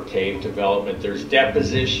some upper cave development. There's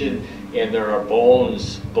deposition and there are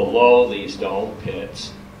bones below these dome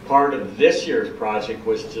pits. Part of this year's project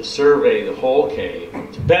was to survey the whole cave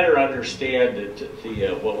to better understand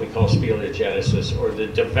the what we call speleogenesis, or the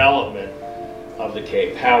development of the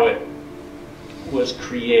cave, how it was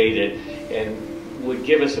created, and would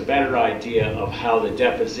give us a better idea of how the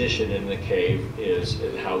deposition in the cave is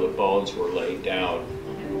and how the bones were laid down.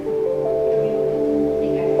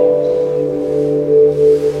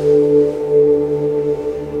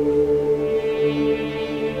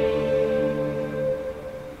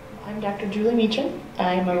 I'm Dr. Julie Meacham.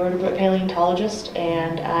 I'm a vertebrate paleontologist,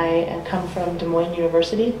 and I come from Des Moines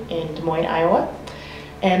University in Des Moines, Iowa.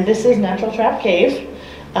 And this is Natural Trap Cave.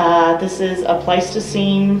 This is a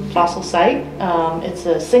Pleistocene fossil site. It's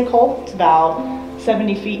a sinkhole. It's about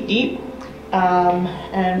 70 feet deep.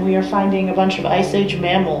 and we are finding a bunch of Ice Age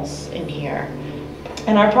mammals in here.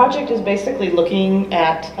 And our project is basically looking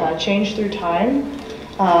at change through time.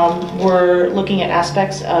 We're looking at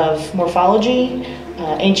aspects of morphology,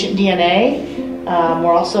 ancient DNA.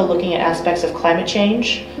 We're also looking at aspects of climate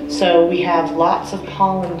change. So we have lots of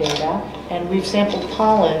pollen data, and we've sampled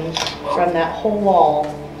pollen from that whole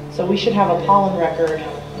wall. So we should have a pollen record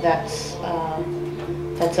that's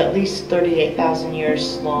at least 38,000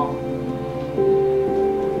 years long.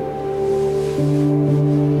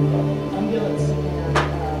 Ungulates have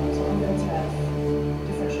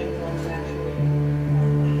different shaped ones actually.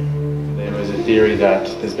 There is a theory that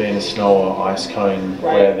there's been a snow or ice cone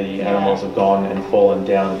where the animals have gone and fallen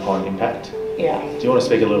down upon impact. Yeah. Do you want to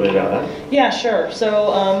speak a little bit about that? Yeah, sure.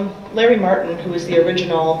 So Larry Martin, who was the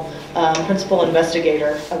original principal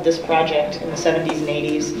investigator of this project in the 70s and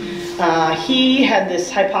 80s, he had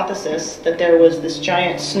this hypothesis that there was this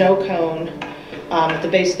giant snow cone at the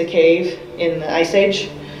base of the cave in the Ice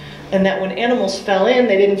Age, and that when animals fell in,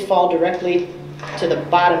 they didn't fall directly to the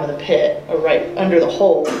bottom of the pit or right under the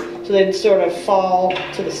hole. So they'd sort of fall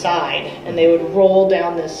to the side, and they would roll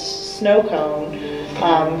down this snow cone.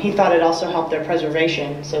 He thought it also helped their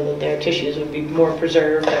preservation, so that their tissues would be more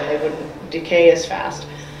preserved and they wouldn't decay as fast.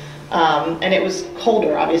 And it was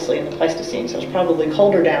colder, obviously, in the Pleistocene, so it's probably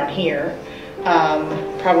colder down here.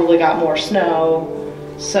 Probably got more snow.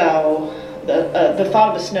 So the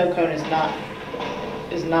thought of a snow cone is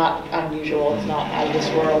not unusual. It's not out of this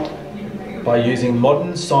world. By using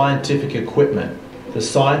modern scientific equipment, the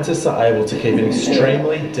scientists are able to keep an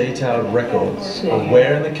extremely detailed records of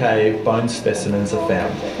where in the cave bone specimens are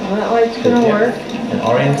found. Well, that light's gonna work. And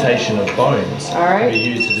orientation of bones can be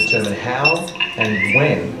used to determine how and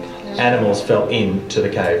when animals fell into the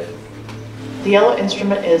cave. The yellow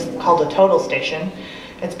instrument is called a total station.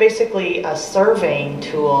 It's basically a surveying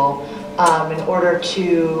tool in order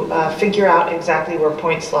to figure out exactly where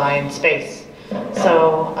points lie in space.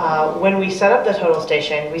 So when we set up the total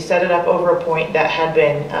station, we set it up over a point that had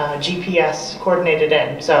been GPS coordinated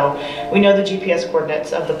in. So we know the GPS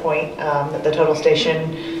coordinates of the point that the total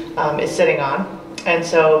station is sitting on. And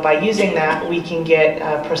so by using that, we can get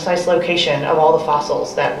a precise location of all the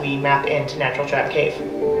fossils that we map into Natural Trap Cave.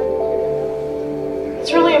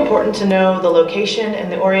 It's really important to know the location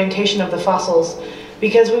and the orientation of the fossils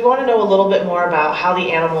because we want to know a little bit more about how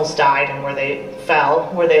the animals died and where they fell,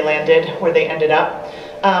 where they landed, where they ended up.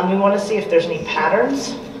 We want to see if there's any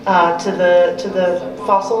patterns to the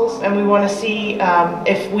fossils, and we want to see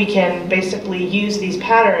if we can basically use these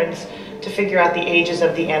patterns to figure out the ages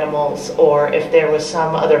of the animals, or if there was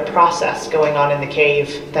some other process going on in the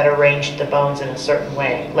cave that arranged the bones in a certain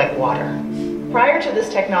way, like water. Prior to this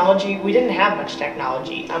technology, we didn't have much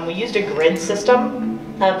technology. We used a grid system,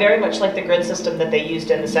 very much like the grid system that they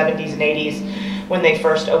used in the 70s and 80s when they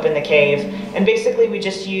first opened the cave. And basically we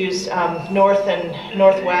just used north and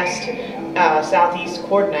northwest, southeast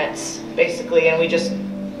coordinates, basically, and we just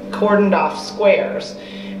cordoned off squares.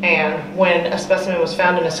 And when a specimen was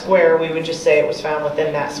found in a square, we would just say it was found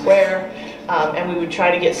within that square, and we would try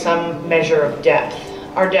to get some measure of depth.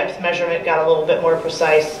 Our depth measurement got a little bit more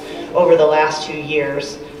precise over the last 2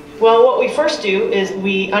 years. Well, what we first do is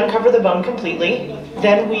we uncover the bone completely,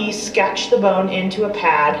 then we sketch the bone into a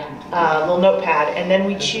pad, a little notepad, and then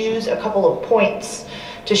we choose a couple of points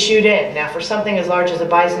to shoot in. Now, for something as large as a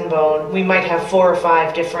bison bone, we might have 4 or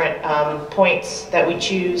 5 different points that we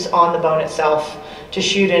choose on the bone itself to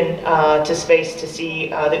shoot in to space to see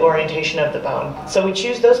the orientation of the bone. So we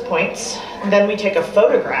choose those points, then we take a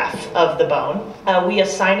photograph of the bone, we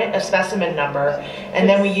assign it a specimen number, and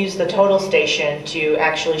then we use the total station to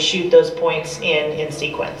actually shoot those points in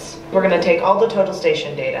sequence. We're going to take all the total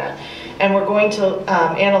station data, and we're going to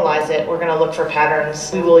analyze it. We're going to look for patterns.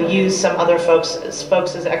 We will use some other folks'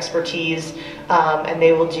 expertise, and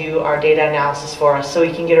they will do our data analysis for us so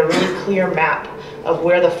we can get a really clear map of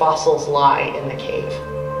where the fossils lie in the cave.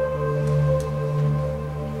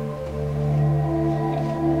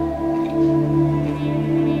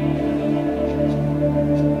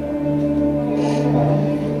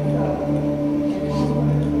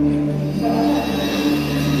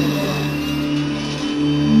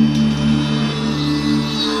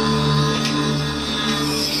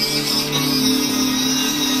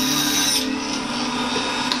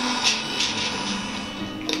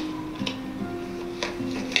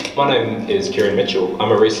 My name is Kieran Mitchell.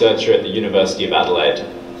 I'm a researcher at the University of Adelaide,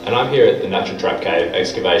 and I'm here at the Natural Trap Cave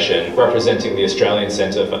excavation representing the Australian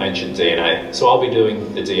Centre for Ancient DNA. So I'll be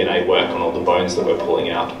doing the DNA work on all the bones that we're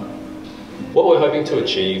pulling out. What we're hoping to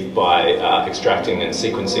achieve by extracting and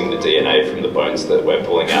sequencing the DNA from the bones that we're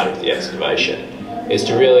pulling out of the excavation is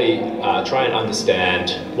to really try and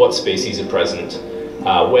understand what species are present,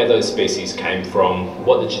 where those species came from,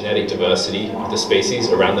 what the genetic diversity of the species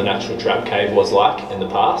around the natural trap cave was like in the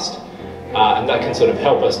past. And that can sort of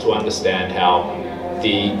help us to understand how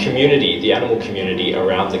the community, the animal community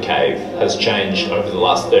around the cave has changed over the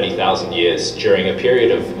last 30,000 years during a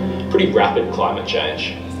period of pretty rapid climate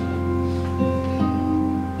change.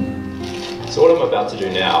 So what I'm about to do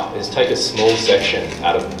now is take a small section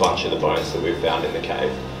out of a bunch of the bones that we've found in the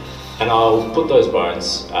cave. And I'll put those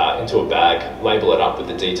bones into a bag, label it up with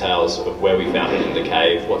the details of where we found it in the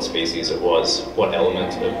cave, what species it was, what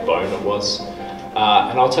element of bone it was.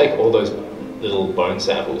 And I'll take all those little bone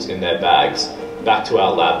samples in their bags back to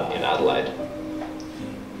our lab in Adelaide.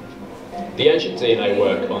 The ancient DNA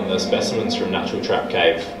work on the specimens from Natural Trap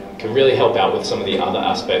Cave can really help out with some of the other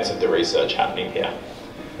aspects of the research happening here.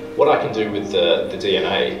 What I can do with the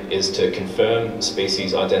DNA is to confirm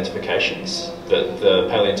species identifications that the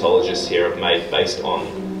paleontologists here have made based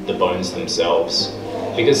on the bones themselves.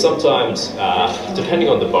 Because sometimes, depending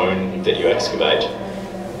on the bone that you excavate,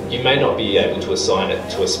 you may not be able to assign it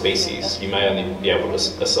to a species. You may only be able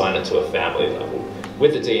to assign it to a family level.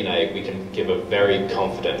 With the DNA, we can give a very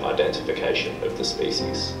confident identification of the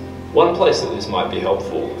species. One place that this might be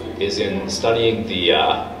helpful is in studying the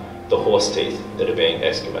horse teeth that are being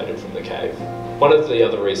excavated from the cave. One of the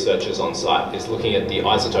other researchers on site is looking at the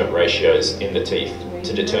isotope ratios in the teeth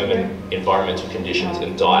to determine environmental conditions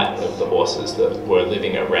and diet of the horses that were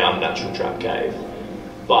living around Natural Trap Cave.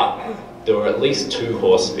 But there were at least 2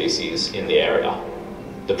 horse species in the area.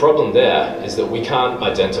 The problem there is that we can't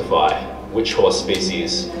identify which horse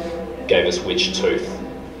species gave us which tooth.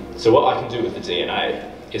 So what I can do with the DNA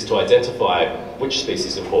is to identify which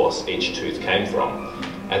species of horse each tooth came from,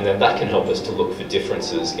 and then that can help us to look for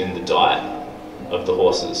differences in the diet of the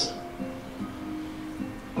horses.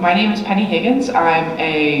 My name is Penny Higgins. I'm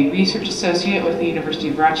a research associate with the University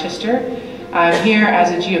of Rochester. I'm here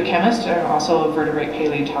as a geochemist and also a vertebrate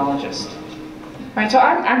paleontologist. Right, so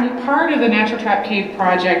I'm part of the Natural Trap Cave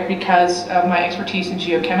project because of my expertise in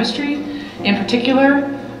geochemistry. In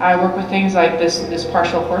particular, I work with things like this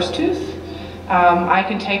partial horse tooth. I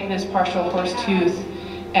can take this partial horse tooth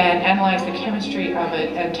and analyze the chemistry of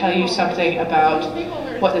it and tell you something about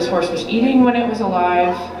what this horse was eating when it was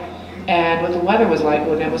alive and what the weather was like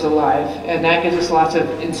when it was alive. And that gives us lots of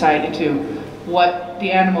insight into what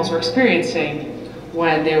the animals were experiencing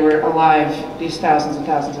when they were alive these thousands and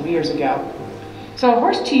thousands of years ago. So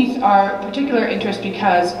horse teeth are of particular interest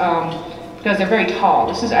because they're very tall.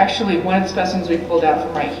 This is actually one of the specimens we pulled out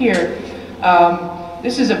from right here.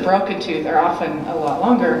 This is a broken tooth. They're often a lot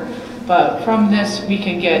longer, but from this we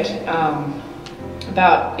can get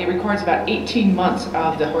it records about 18 months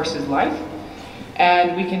of the horse's life.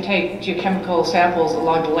 And we can take geochemical samples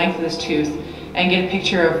along the length of this tooth and get a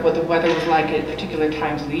picture of what the weather was like at particular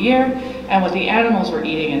times of the year and what the animals were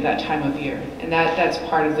eating at that time of year. And that's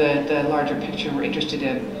part of the larger picture we're interested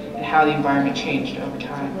in and how the environment changed over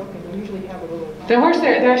time. The horse,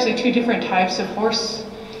 there are actually 2 different types of horse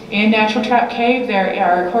in Natural Trap Cave. There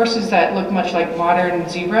are horses that look much like modern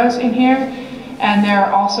zebras in here, and there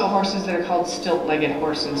are also horses that are called stilt-legged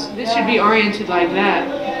horses. This should be oriented like that.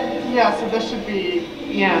 Yeah, so this should be...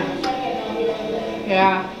 Yeah,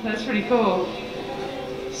 that's pretty cool.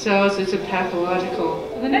 So it's a pathological.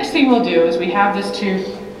 The next thing we'll do is we have this tooth,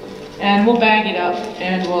 and we'll bag it up,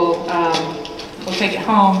 and we'll take it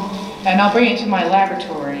home, and I'll bring it to my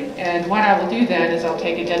laboratory. And what I will do then is I'll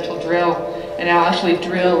take a dental drill, and I'll actually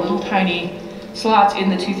drill little tiny slots in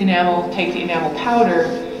the tooth enamel, take the enamel powder,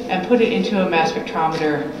 and put it into a mass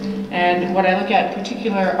spectrometer. And what I look at in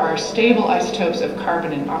particular are stable isotopes of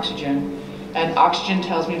carbon and oxygen. And oxygen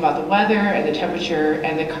tells me about the weather and the temperature,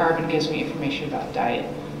 and the carbon gives me information about diet.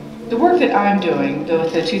 The work that I'm doing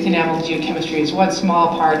with the tooth enamel geochemistry is one small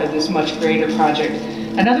part of this much greater project.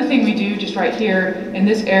 Another thing we do just right here in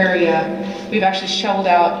this area, we've actually shoveled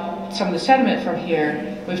out some of the sediment from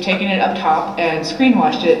here. We've taken it up top and screen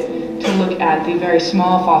washed it to look at the very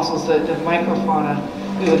small fossils, the microfauna,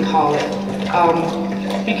 we would call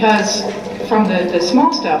it. Because from the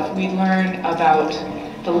small stuff, we learn about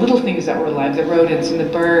the little things that were alive, the rodents and the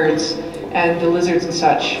birds and the lizards and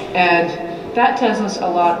such. And that tells us a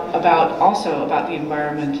lot about the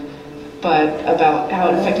environment, but about how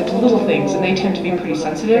it affected the little things. And they tend to be pretty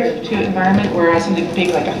sensitive to environment, whereas something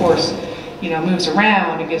big like a horse, moves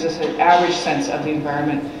around and gives us an average sense of the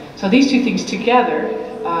environment. So these 2 things together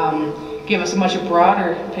give us a much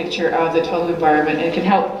broader picture of the total environment, and it can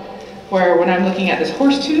help where when I'm looking at this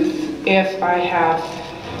horse tooth, if I have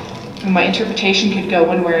my interpretation could go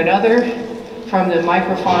one way or another. From the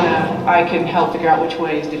microfauna, I can help figure out which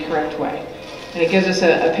way is the correct way. And it gives us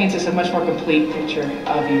paints us a much more complete picture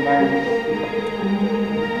of the environment.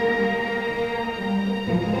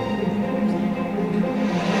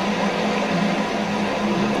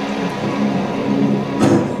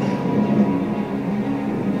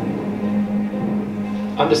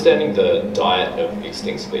 Understanding the diet of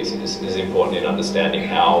extinct species is important in understanding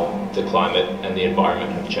how the climate and the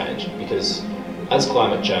environment have changed, because as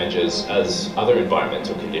climate changes, as other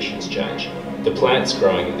environmental conditions change, the plants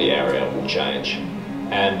growing in the area will change.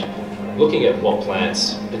 And looking at what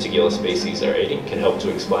plants particular species are eating can help to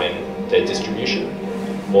explain their distribution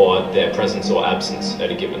or their presence or absence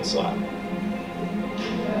at a given site.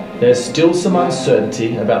 There's still some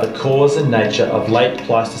uncertainty about the cause and nature of late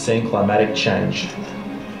Pleistocene climatic change.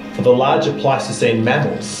 For the larger Pleistocene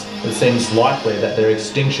mammals, it seems likely that their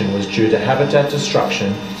extinction was due to habitat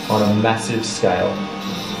destruction on a massive scale.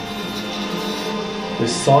 With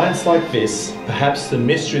science like this, perhaps the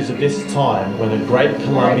mysteries of this time when the great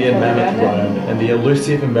Columbian Mammoth roamed and the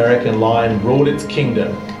elusive American lion ruled its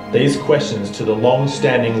kingdom, these questions to the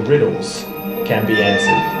long-standing riddles can be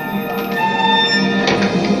answered.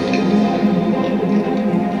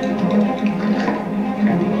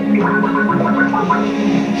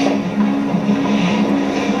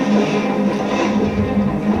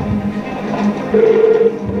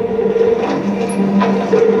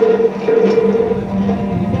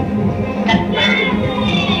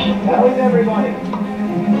 How is everybody?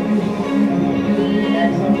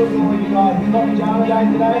 Excellent. Look at all you guys. It's not Pajama Day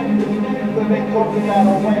today. We've been talking about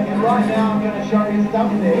all week. And right now I'm going to show you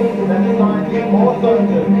something that the scientists also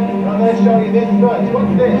do. And I'm going to show you this first.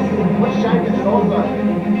 What's this? What shape is it also?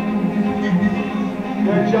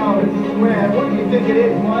 Good job. It's a square. What do you think it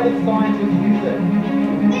is? Why did scientists use it?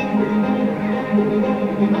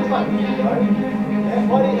 It looks like you, right? Yeah,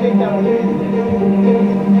 why do you think that was used?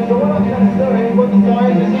 So what I'm going to do is what the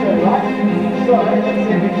scientists do, right? So, let's see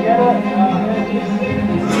if we can get it.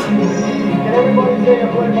 Can everybody see a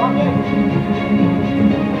blue bucket?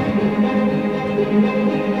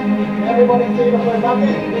 Can everybody see the blue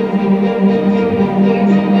bucket?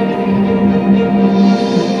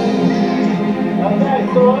 Okay,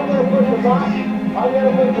 so I'm going to put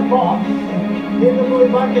the box in the blue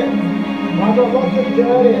bucket. I've got lots of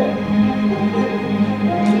dirt in it.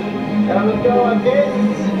 And I'm going to go like this.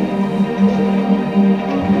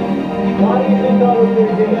 Why do you think I would do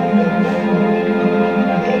this?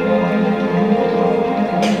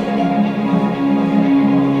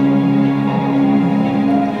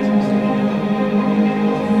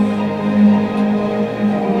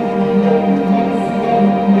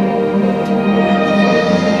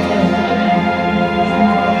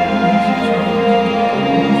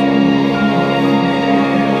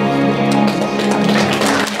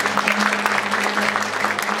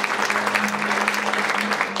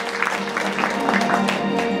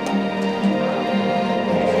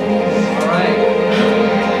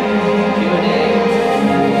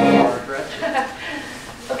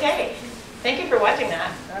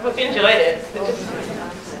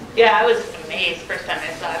 Yeah, I was amazed first time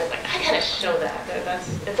I saw it. I was like, I gotta show that.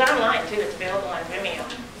 It's online too. It's available on Vimeo.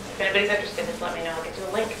 If anybody's interested, just let me know. I'll get you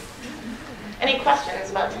a link. Any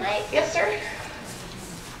questions about tonight? Yes, sir?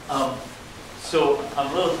 So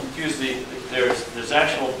I'm a little confused. There's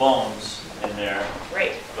actual bones in there.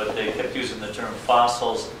 Right. But they kept using the term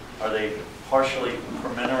fossils. Are they partially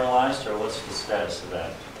permineralized, or what's the status of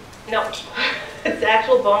that? No, it's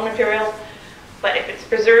actual bone material. But if it's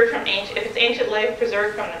preserved from if it's ancient life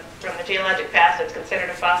preserved from the geologic past, it's considered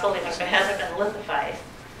a fossil. Even if it hasn't been lithified,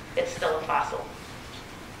 it's still a fossil.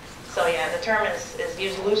 So yeah, the term is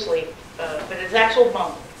used loosely, but it's actual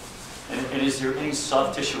bone. And is there any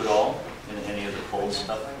soft tissue at all in any of the cold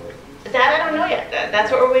stuff? That I don't know yet. That's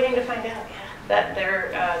what we're waiting to find out. Yeah, that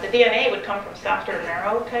the DNA would come from softer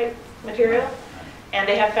marrow type material, and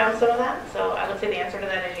they have found some of that. So I would say the answer to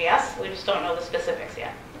that is yes. We just don't know the specifics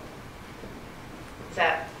yet. Is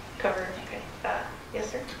that covered? Okay. Yes,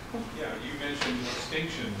 sir? Yeah, you mentioned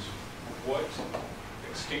extinctions. What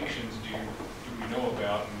extinctions do we know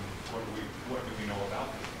about, and what do we know about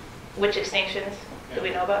them? Which extinctions do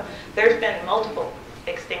we know about? There's been multiple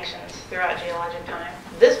extinctions throughout geologic time.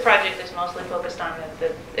 This project is mostly focused on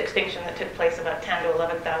the extinction that took place about 10 to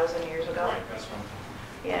 11,000 years ago. Right, that's one.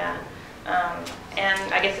 Yeah.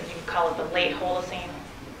 And I guess if you could call it the late Holocene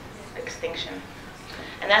extinction.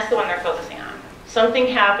 And that's the one they're focusing on. Something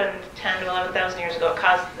happened 10 to 11,000 years ago. It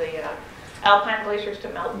caused the alpine glaciers to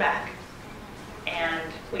melt back,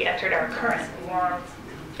 and we entered our current warmer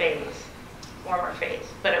phase.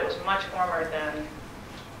 But it was much warmer than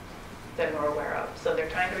we're aware of. So they're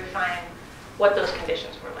trying to refine what those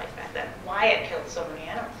conditions were like back then, why it killed so many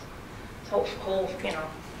animals. whole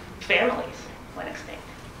families went extinct.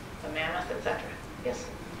 The mammoth, etc. Yes?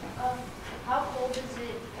 How cold is it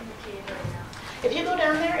in the cave right now? If you go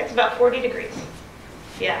down there, it's about 40 degrees.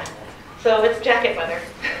 Yeah. So it's jacket weather.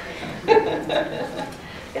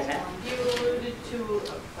 Yes, ma'am? You alluded to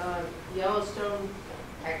Yellowstone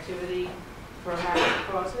activity perhaps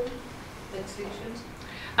causing extinctions?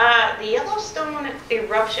 The Yellowstone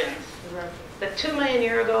eruptions, the 2 million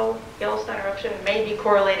year ago Yellowstone eruption may be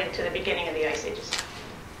correlated to the beginning of the ice ages.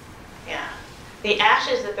 Yeah. The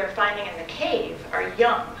ashes that they're finding in the cave are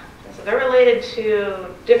young. And so they're related to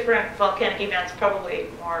different volcanic events, probably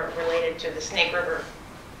more related to the Snake River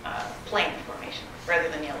plain formation rather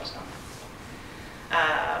than Yellowstone.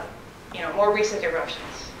 More recent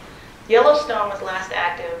eruptions. Yellowstone was last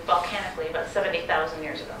active volcanically about 70,000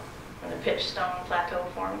 years ago when the Pitchstone Plateau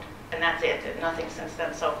formed, and that's it, nothing since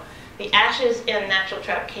then. So the ashes in Natural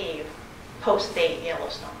Trap Cave post-date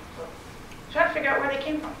Yellowstone. So try to figure out where they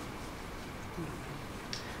came from.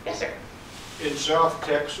 Yes, sir. In South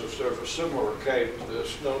Texas, there's a similar cave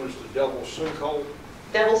that's known as the Devil's Sinkhole.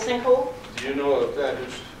 Devil's Sinkhole? Do you know if that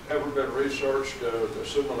has ever been researched, the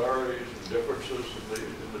similarities and differences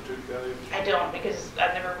in the two caves? I don't, because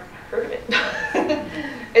I've never heard of it.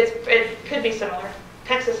 It could be similar.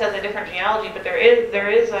 Texas has a different geology, but there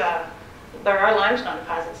are limestone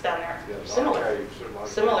deposits down there, Yeah, similar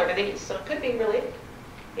caves, similar to these, so it could be related.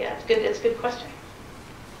 Yeah, it's good. It's a good question.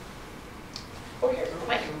 Over here,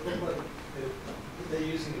 Mike. Are they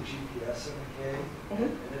using a GPS in the cave? Mm-hmm.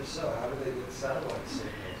 And if so, how do they get satellite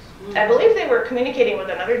signals? I believe they were communicating with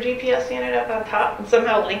another GPS unit up on top and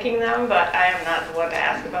somehow linking them, but I am not the one to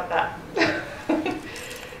ask about that.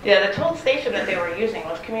 Yeah, the total station that they were using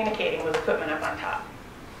was communicating with equipment up on top.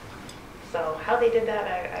 So how they did that,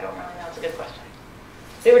 I don't really know. It's a good question.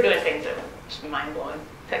 They were doing things that were just mind-blowing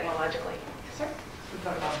technologically. Yes, sir? We're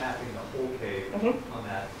talking about mapping the whole cave on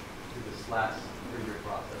that through this last 3-year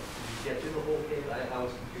process. Did you get to the whole cave? I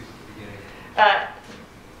was confused at the beginning.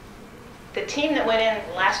 The team that went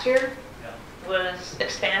in last year was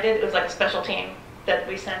expanded. It was like a special team that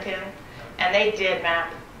we sent in, and they did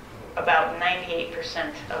map about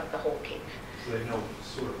 98% of the whole cave. So they know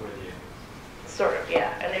sort of where the end is. Sort of,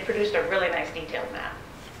 yeah. And they produced a really nice detailed map.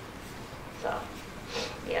 So,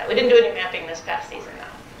 yeah, we didn't do any mapping this past season,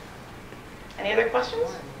 though. Any other questions?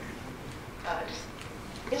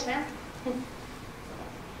 Yes, ma'am? The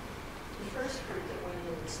first group that went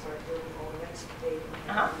in and started building all the excavating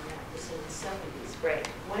was in the 70s. Right.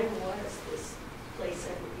 When was this place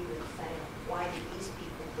ever even found? Why did these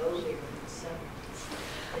people go there in the 70s?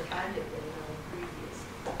 It kind of been known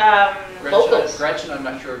previous. Locals. Gretchen, I'm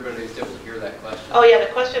not sure everybody's able to hear that question. Oh yeah,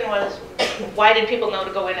 the question was, why did people know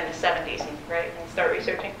to go in the 70s, and start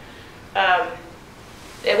researching?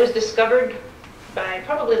 It was discovered by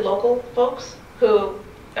probably local folks who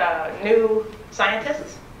knew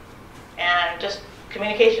scientists, and just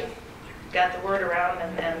communication got the word around,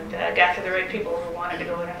 and got to the right people who wanted to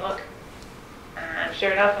go in and look. And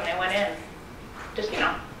sure enough, when they went in, just,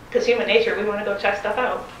 because human nature, we want to go check stuff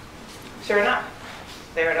out. Sure enough,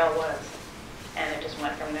 there it all was. And it just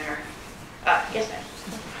went from there. Yes, ma'am?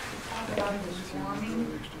 Talk about this warming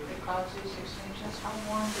that caused these extinctions. How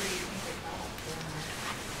warm do you think it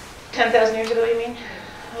got? 10,000 years ago, you mean?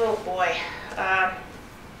 Oh boy.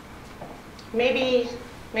 Maybe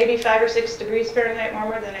 5 or 6 degrees Fahrenheit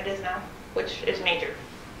warmer than it is now, which is major.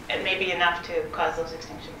 It may be enough to cause those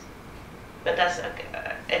extinctions. But that's an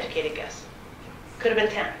educated guess. Could have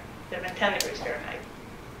been 10. Could have been 10 degrees Fahrenheit.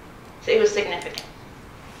 So it was significant.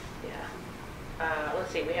 Yeah.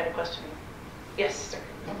 Let's see, we have a question. Yes, sir.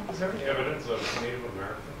 Is there any evidence of Native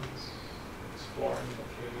Americans exploring the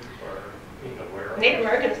cave or being aware of it? Native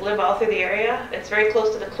Americans live all through the area. It's very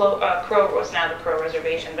close to the Crow, what's now the Crow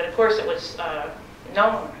Reservation, but of course it was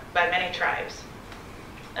known by many tribes.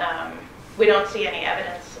 We don't see any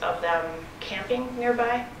evidence of them camping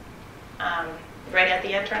nearby. Right at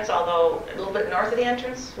the entrance, although a little bit north of the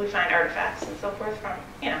entrance, we find artifacts and so forth from,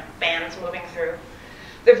 bands moving through.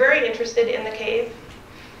 They're very interested in the cave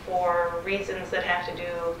for reasons that have to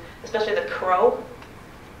do, especially the Crow,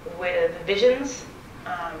 with visions,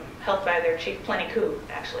 helped by their chief Plenty-Coup,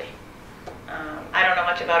 actually. I don't know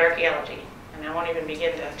much about archaeology, and I won't even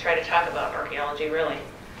begin to try to talk about archaeology, really,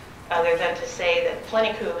 other than to say that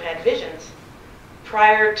Plenty-Coup had visions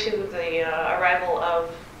prior to the arrival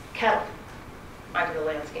of cattle onto the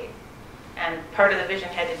landscape. And part of the vision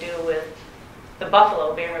had to do with the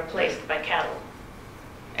buffalo being replaced by cattle.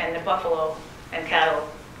 And the buffalo and cattle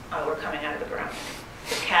were coming out of the ground.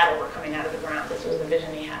 The cattle were coming out of the ground. This was the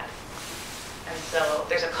vision he had. And so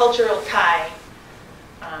there's a cultural tie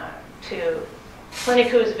to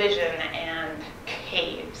Pleniko's vision and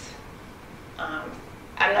caves.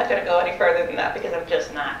 I'm not going to go any further than that because I'm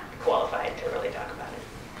just not qualified to really talk about it.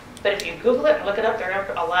 But if you Google it and look it up, there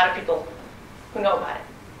are a lot of people who know about it.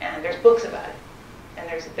 And there's books about it. And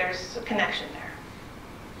there's a connection there.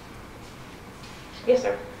 Yes,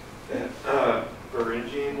 sir?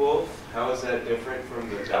 Beringian wolf, how is that different from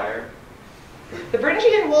the dire? The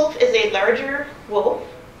Beringian wolf is a larger wolf.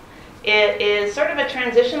 It is sort of a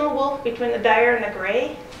transitional wolf between the dire and the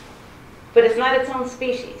gray, but it's not its own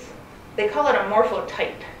species. They call it a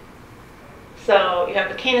morphotype. So you have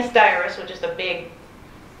the Canis dirus, which is the big,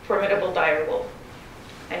 formidable dire wolf.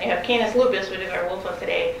 And you have Canis lupus, which is our wolf of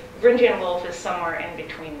today. The Beringian wolf is somewhere in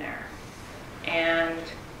between there. And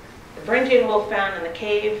the Beringian wolf found in the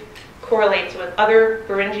cave correlates with other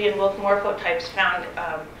Beringian wolf morphotypes found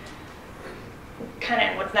kind of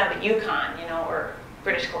in what's now the Yukon, or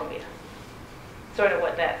British Columbia. Sort of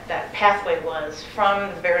what that pathway was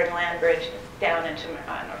from the Bering Land Bridge down into North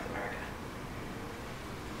America.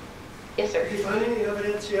 Yes, sir? Did you find any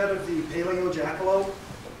evidence yet of the paleo-jackalope?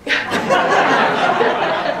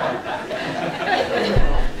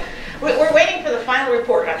 We're waiting for the final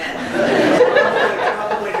report on that.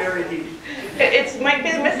 Probably very deep. It might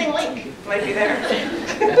be the missing link. It might be there.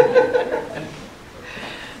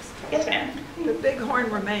 Yes, ma'am. The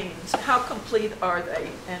bighorn remains, how complete are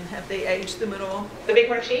they, and have they aged them at all? The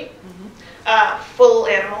Bighorn Sheep? Full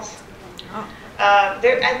animals. Oh.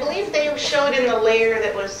 I believe they showed in the layer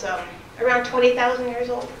that was around 20,000 years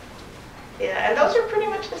old. Yeah, and those are pretty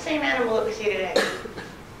much the same animal that we see today.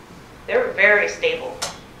 They're very stable,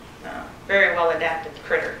 very well adapted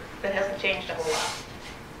critter that hasn't changed a whole lot.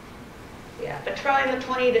 Yeah, but probably in the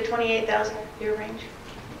 20 to 28,000 year range.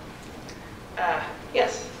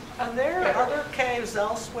 Yes? Are there other caves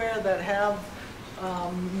elsewhere that have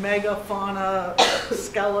megafauna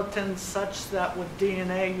skeletons such that with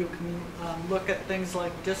DNA you can look at things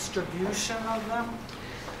like distribution of them?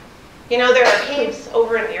 There are caves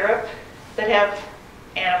over in Europe that have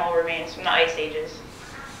animal remains from the ice ages.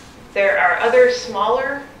 There are other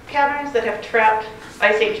smaller caverns that have trapped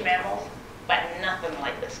ice age mammals, but nothing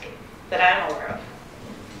like this cave that I'm aware of.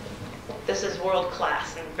 This is world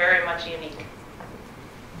class and very much unique.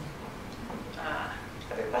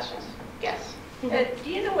 Other questions? Yes. Do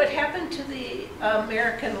you know what happened to the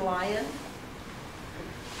American lion?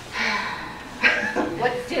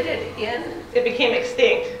 What did it in? It became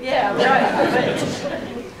extinct. Yeah, right.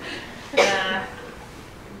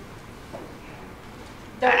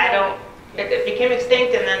 I don't. It became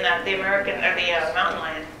extinct, and then the mountain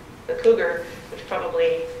lion, the cougar, which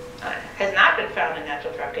probably has not been found in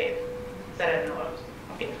natural trap cave that I know of.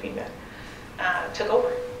 I'm getting feedback. Took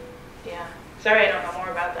over. Yeah. Sorry, I don't know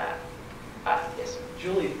more about that. Yes.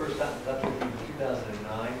 Julie first got in touch with you in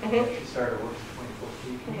 2009. Mm-hmm. She started work in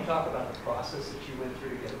 2014. Can you talk about the process that you went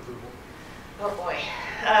through to get approval? Oh boy.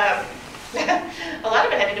 A lot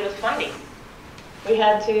of it had to do with funding. We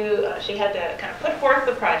had to, she had to kind of put forth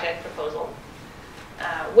the project proposal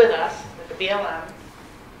with us, with the BLM,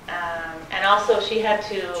 and also she had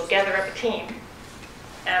to gather up a team.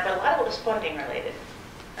 But a lot of it was funding related.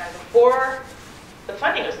 Before the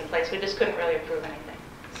funding was in place, we just couldn't really approve anything.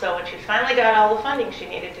 So when she finally got all the funding she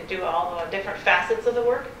needed to do all the different facets of the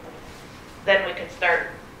work, then we could start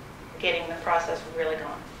getting the process really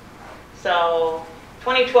going. So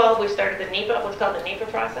 2012, we started the NEPA, what's called the NEPA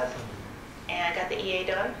process, and got the EA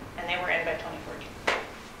done, and they were in by 2014.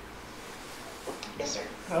 Yes, sir.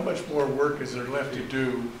 How much more work is there left to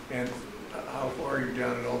do, and how far are you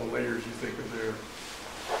down in all the layers you think are there?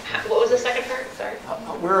 What was the second part? Sorry.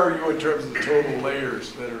 Where are you in terms of the total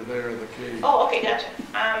layers that are there in the cave? Oh, okay, gotcha.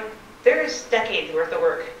 There's decades worth of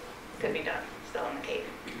work could be done still in the cave.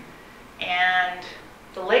 And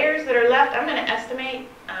the layers that are left, I'm going to estimate,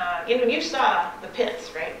 you saw the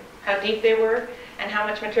pits, right? How deep they were and how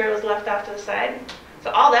much material is left off to the side.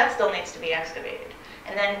 So all that still needs to be excavated.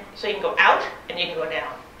 And then, so you can go out and you can go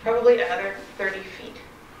down. Probably another 30 feet.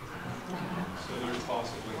 So there's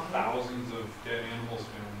possibly thousands of dead animals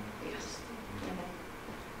found. Yes.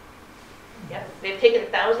 Yep, they've taken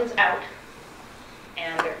thousands out,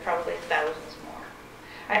 and there are probably thousands more.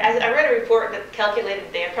 I read a report that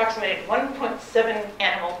calculated they approximated 1.7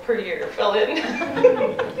 animals per year fell in.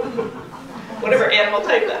 Whatever animal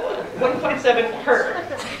type that was. 1.7 per.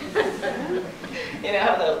 You know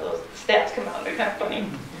how those stats come out, they're kind of funny.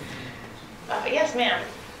 Yes, ma'am.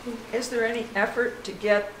 Is there any effort to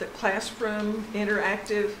get the classroom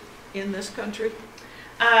interactive in this country?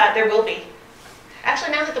 There will be.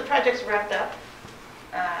 Actually, now that the project's wrapped up,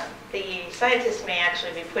 the scientists may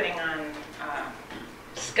actually be putting on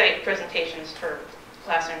Skype presentations for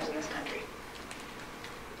classrooms in this country.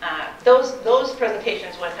 Those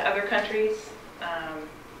presentations went to other countries.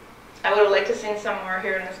 I would have liked to seen some more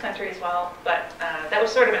here in this country as well, but that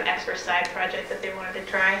was sort of an extra side project that they wanted to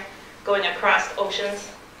try, going across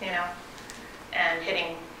oceans, you know, and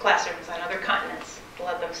hitting classrooms on other continents to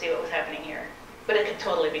let them see what was happening here. But it could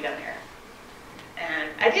totally be done here. And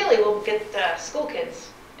ideally, we'll get school kids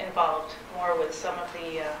involved more with some of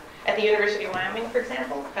the, at the University of Wyoming, for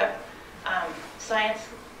example, have science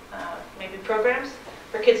maybe programs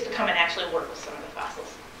for kids to come and actually work with some of the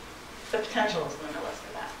fossils. The potential is limitless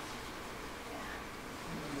for that. Yeah.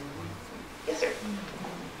 Yes, sir.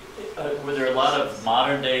 Were there a lot of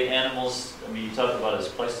modern day animals? I mean, you talked about as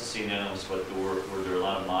Pleistocene animals, but were there a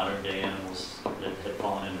lot of modern day animals that had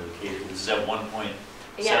fallen into the cave? This is at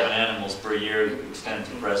 1.7 animals per year extended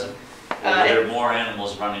to present. Or were there more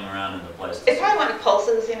animals running around in the Pleistocene? It probably wanted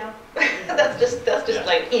pulses, you know. that's just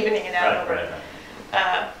like evening it out over.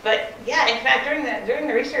 But yeah, in fact, during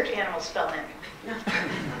the research, animals fell in.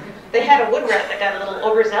 They had a wood rat that got a little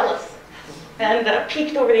overzealous and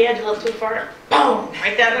peeked over the edge a little too far, boom,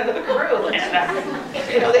 right down into the crew.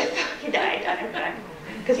 And you know, they thought he died on impact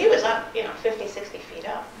because he was up, you know, 50, 60 feet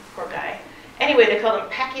up. Poor guy. Anyway, they called him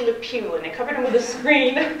Packy Le Pew, and they covered him with a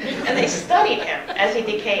screen, and they studied him as he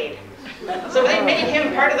decayed. So they made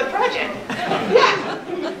him part of the project.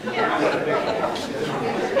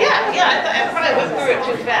 Yeah, I probably went through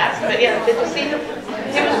it too fast, but yeah, did you see him?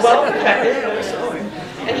 He was well protected,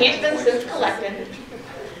 and he's been since collected.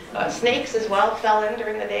 Snakes as well fell in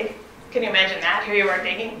during the dig. Can you imagine that? Here you are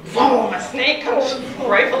digging, boom, a snake comes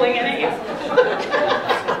rifling in at you.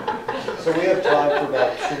 So we have time for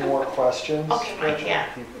about 2 more questions. Okay, Mike, yeah,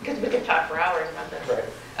 because we could talk for hours about this. Right.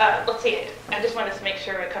 Let's see, I just wanted to make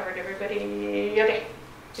sure I covered everybody. Okay,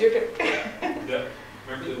 you're good.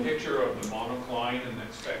 Remember the picture of the monocline in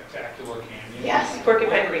that spectacular canyon? Yes,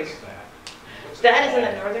 Porcupine Creek. What's That is in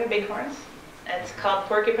the northern Bighorns. It's called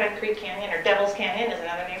Porcupine Creek Canyon, or Devil's Canyon is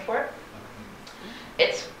another name for it.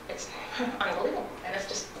 It's unbelievable, and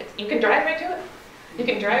you can drive right to it. You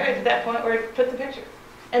can drive right to that point where it put the picture,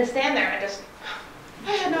 and stand there and just,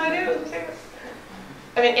 I had no idea it was the same.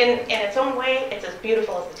 I mean, in its own way, it's as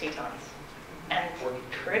beautiful as the Tetons, and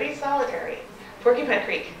pretty solitary. Porcupine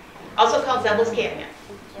Creek, also called Devil's Canyon,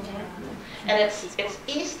 and it's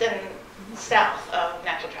east and south of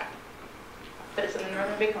Natural Trap, but it's in the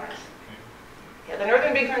northern Bighorns. Yeah, the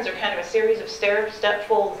northern Bighorns are kind of a series of stair-step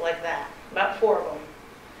folds like that, about 4 of them,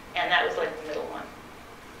 and that was like the middle one.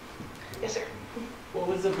 Yes, sir. What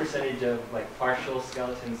was the percentage of like partial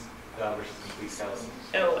skeletons versus complete skeletons?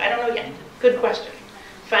 Oh, I don't know yet. Good question.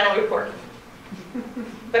 Final report.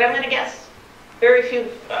 But I'm going to guess very few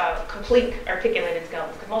complete articulated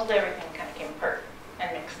skeletons, because mostly everything kind of came apart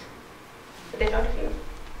and mixed. But they found a few.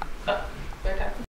 Oh, they're done.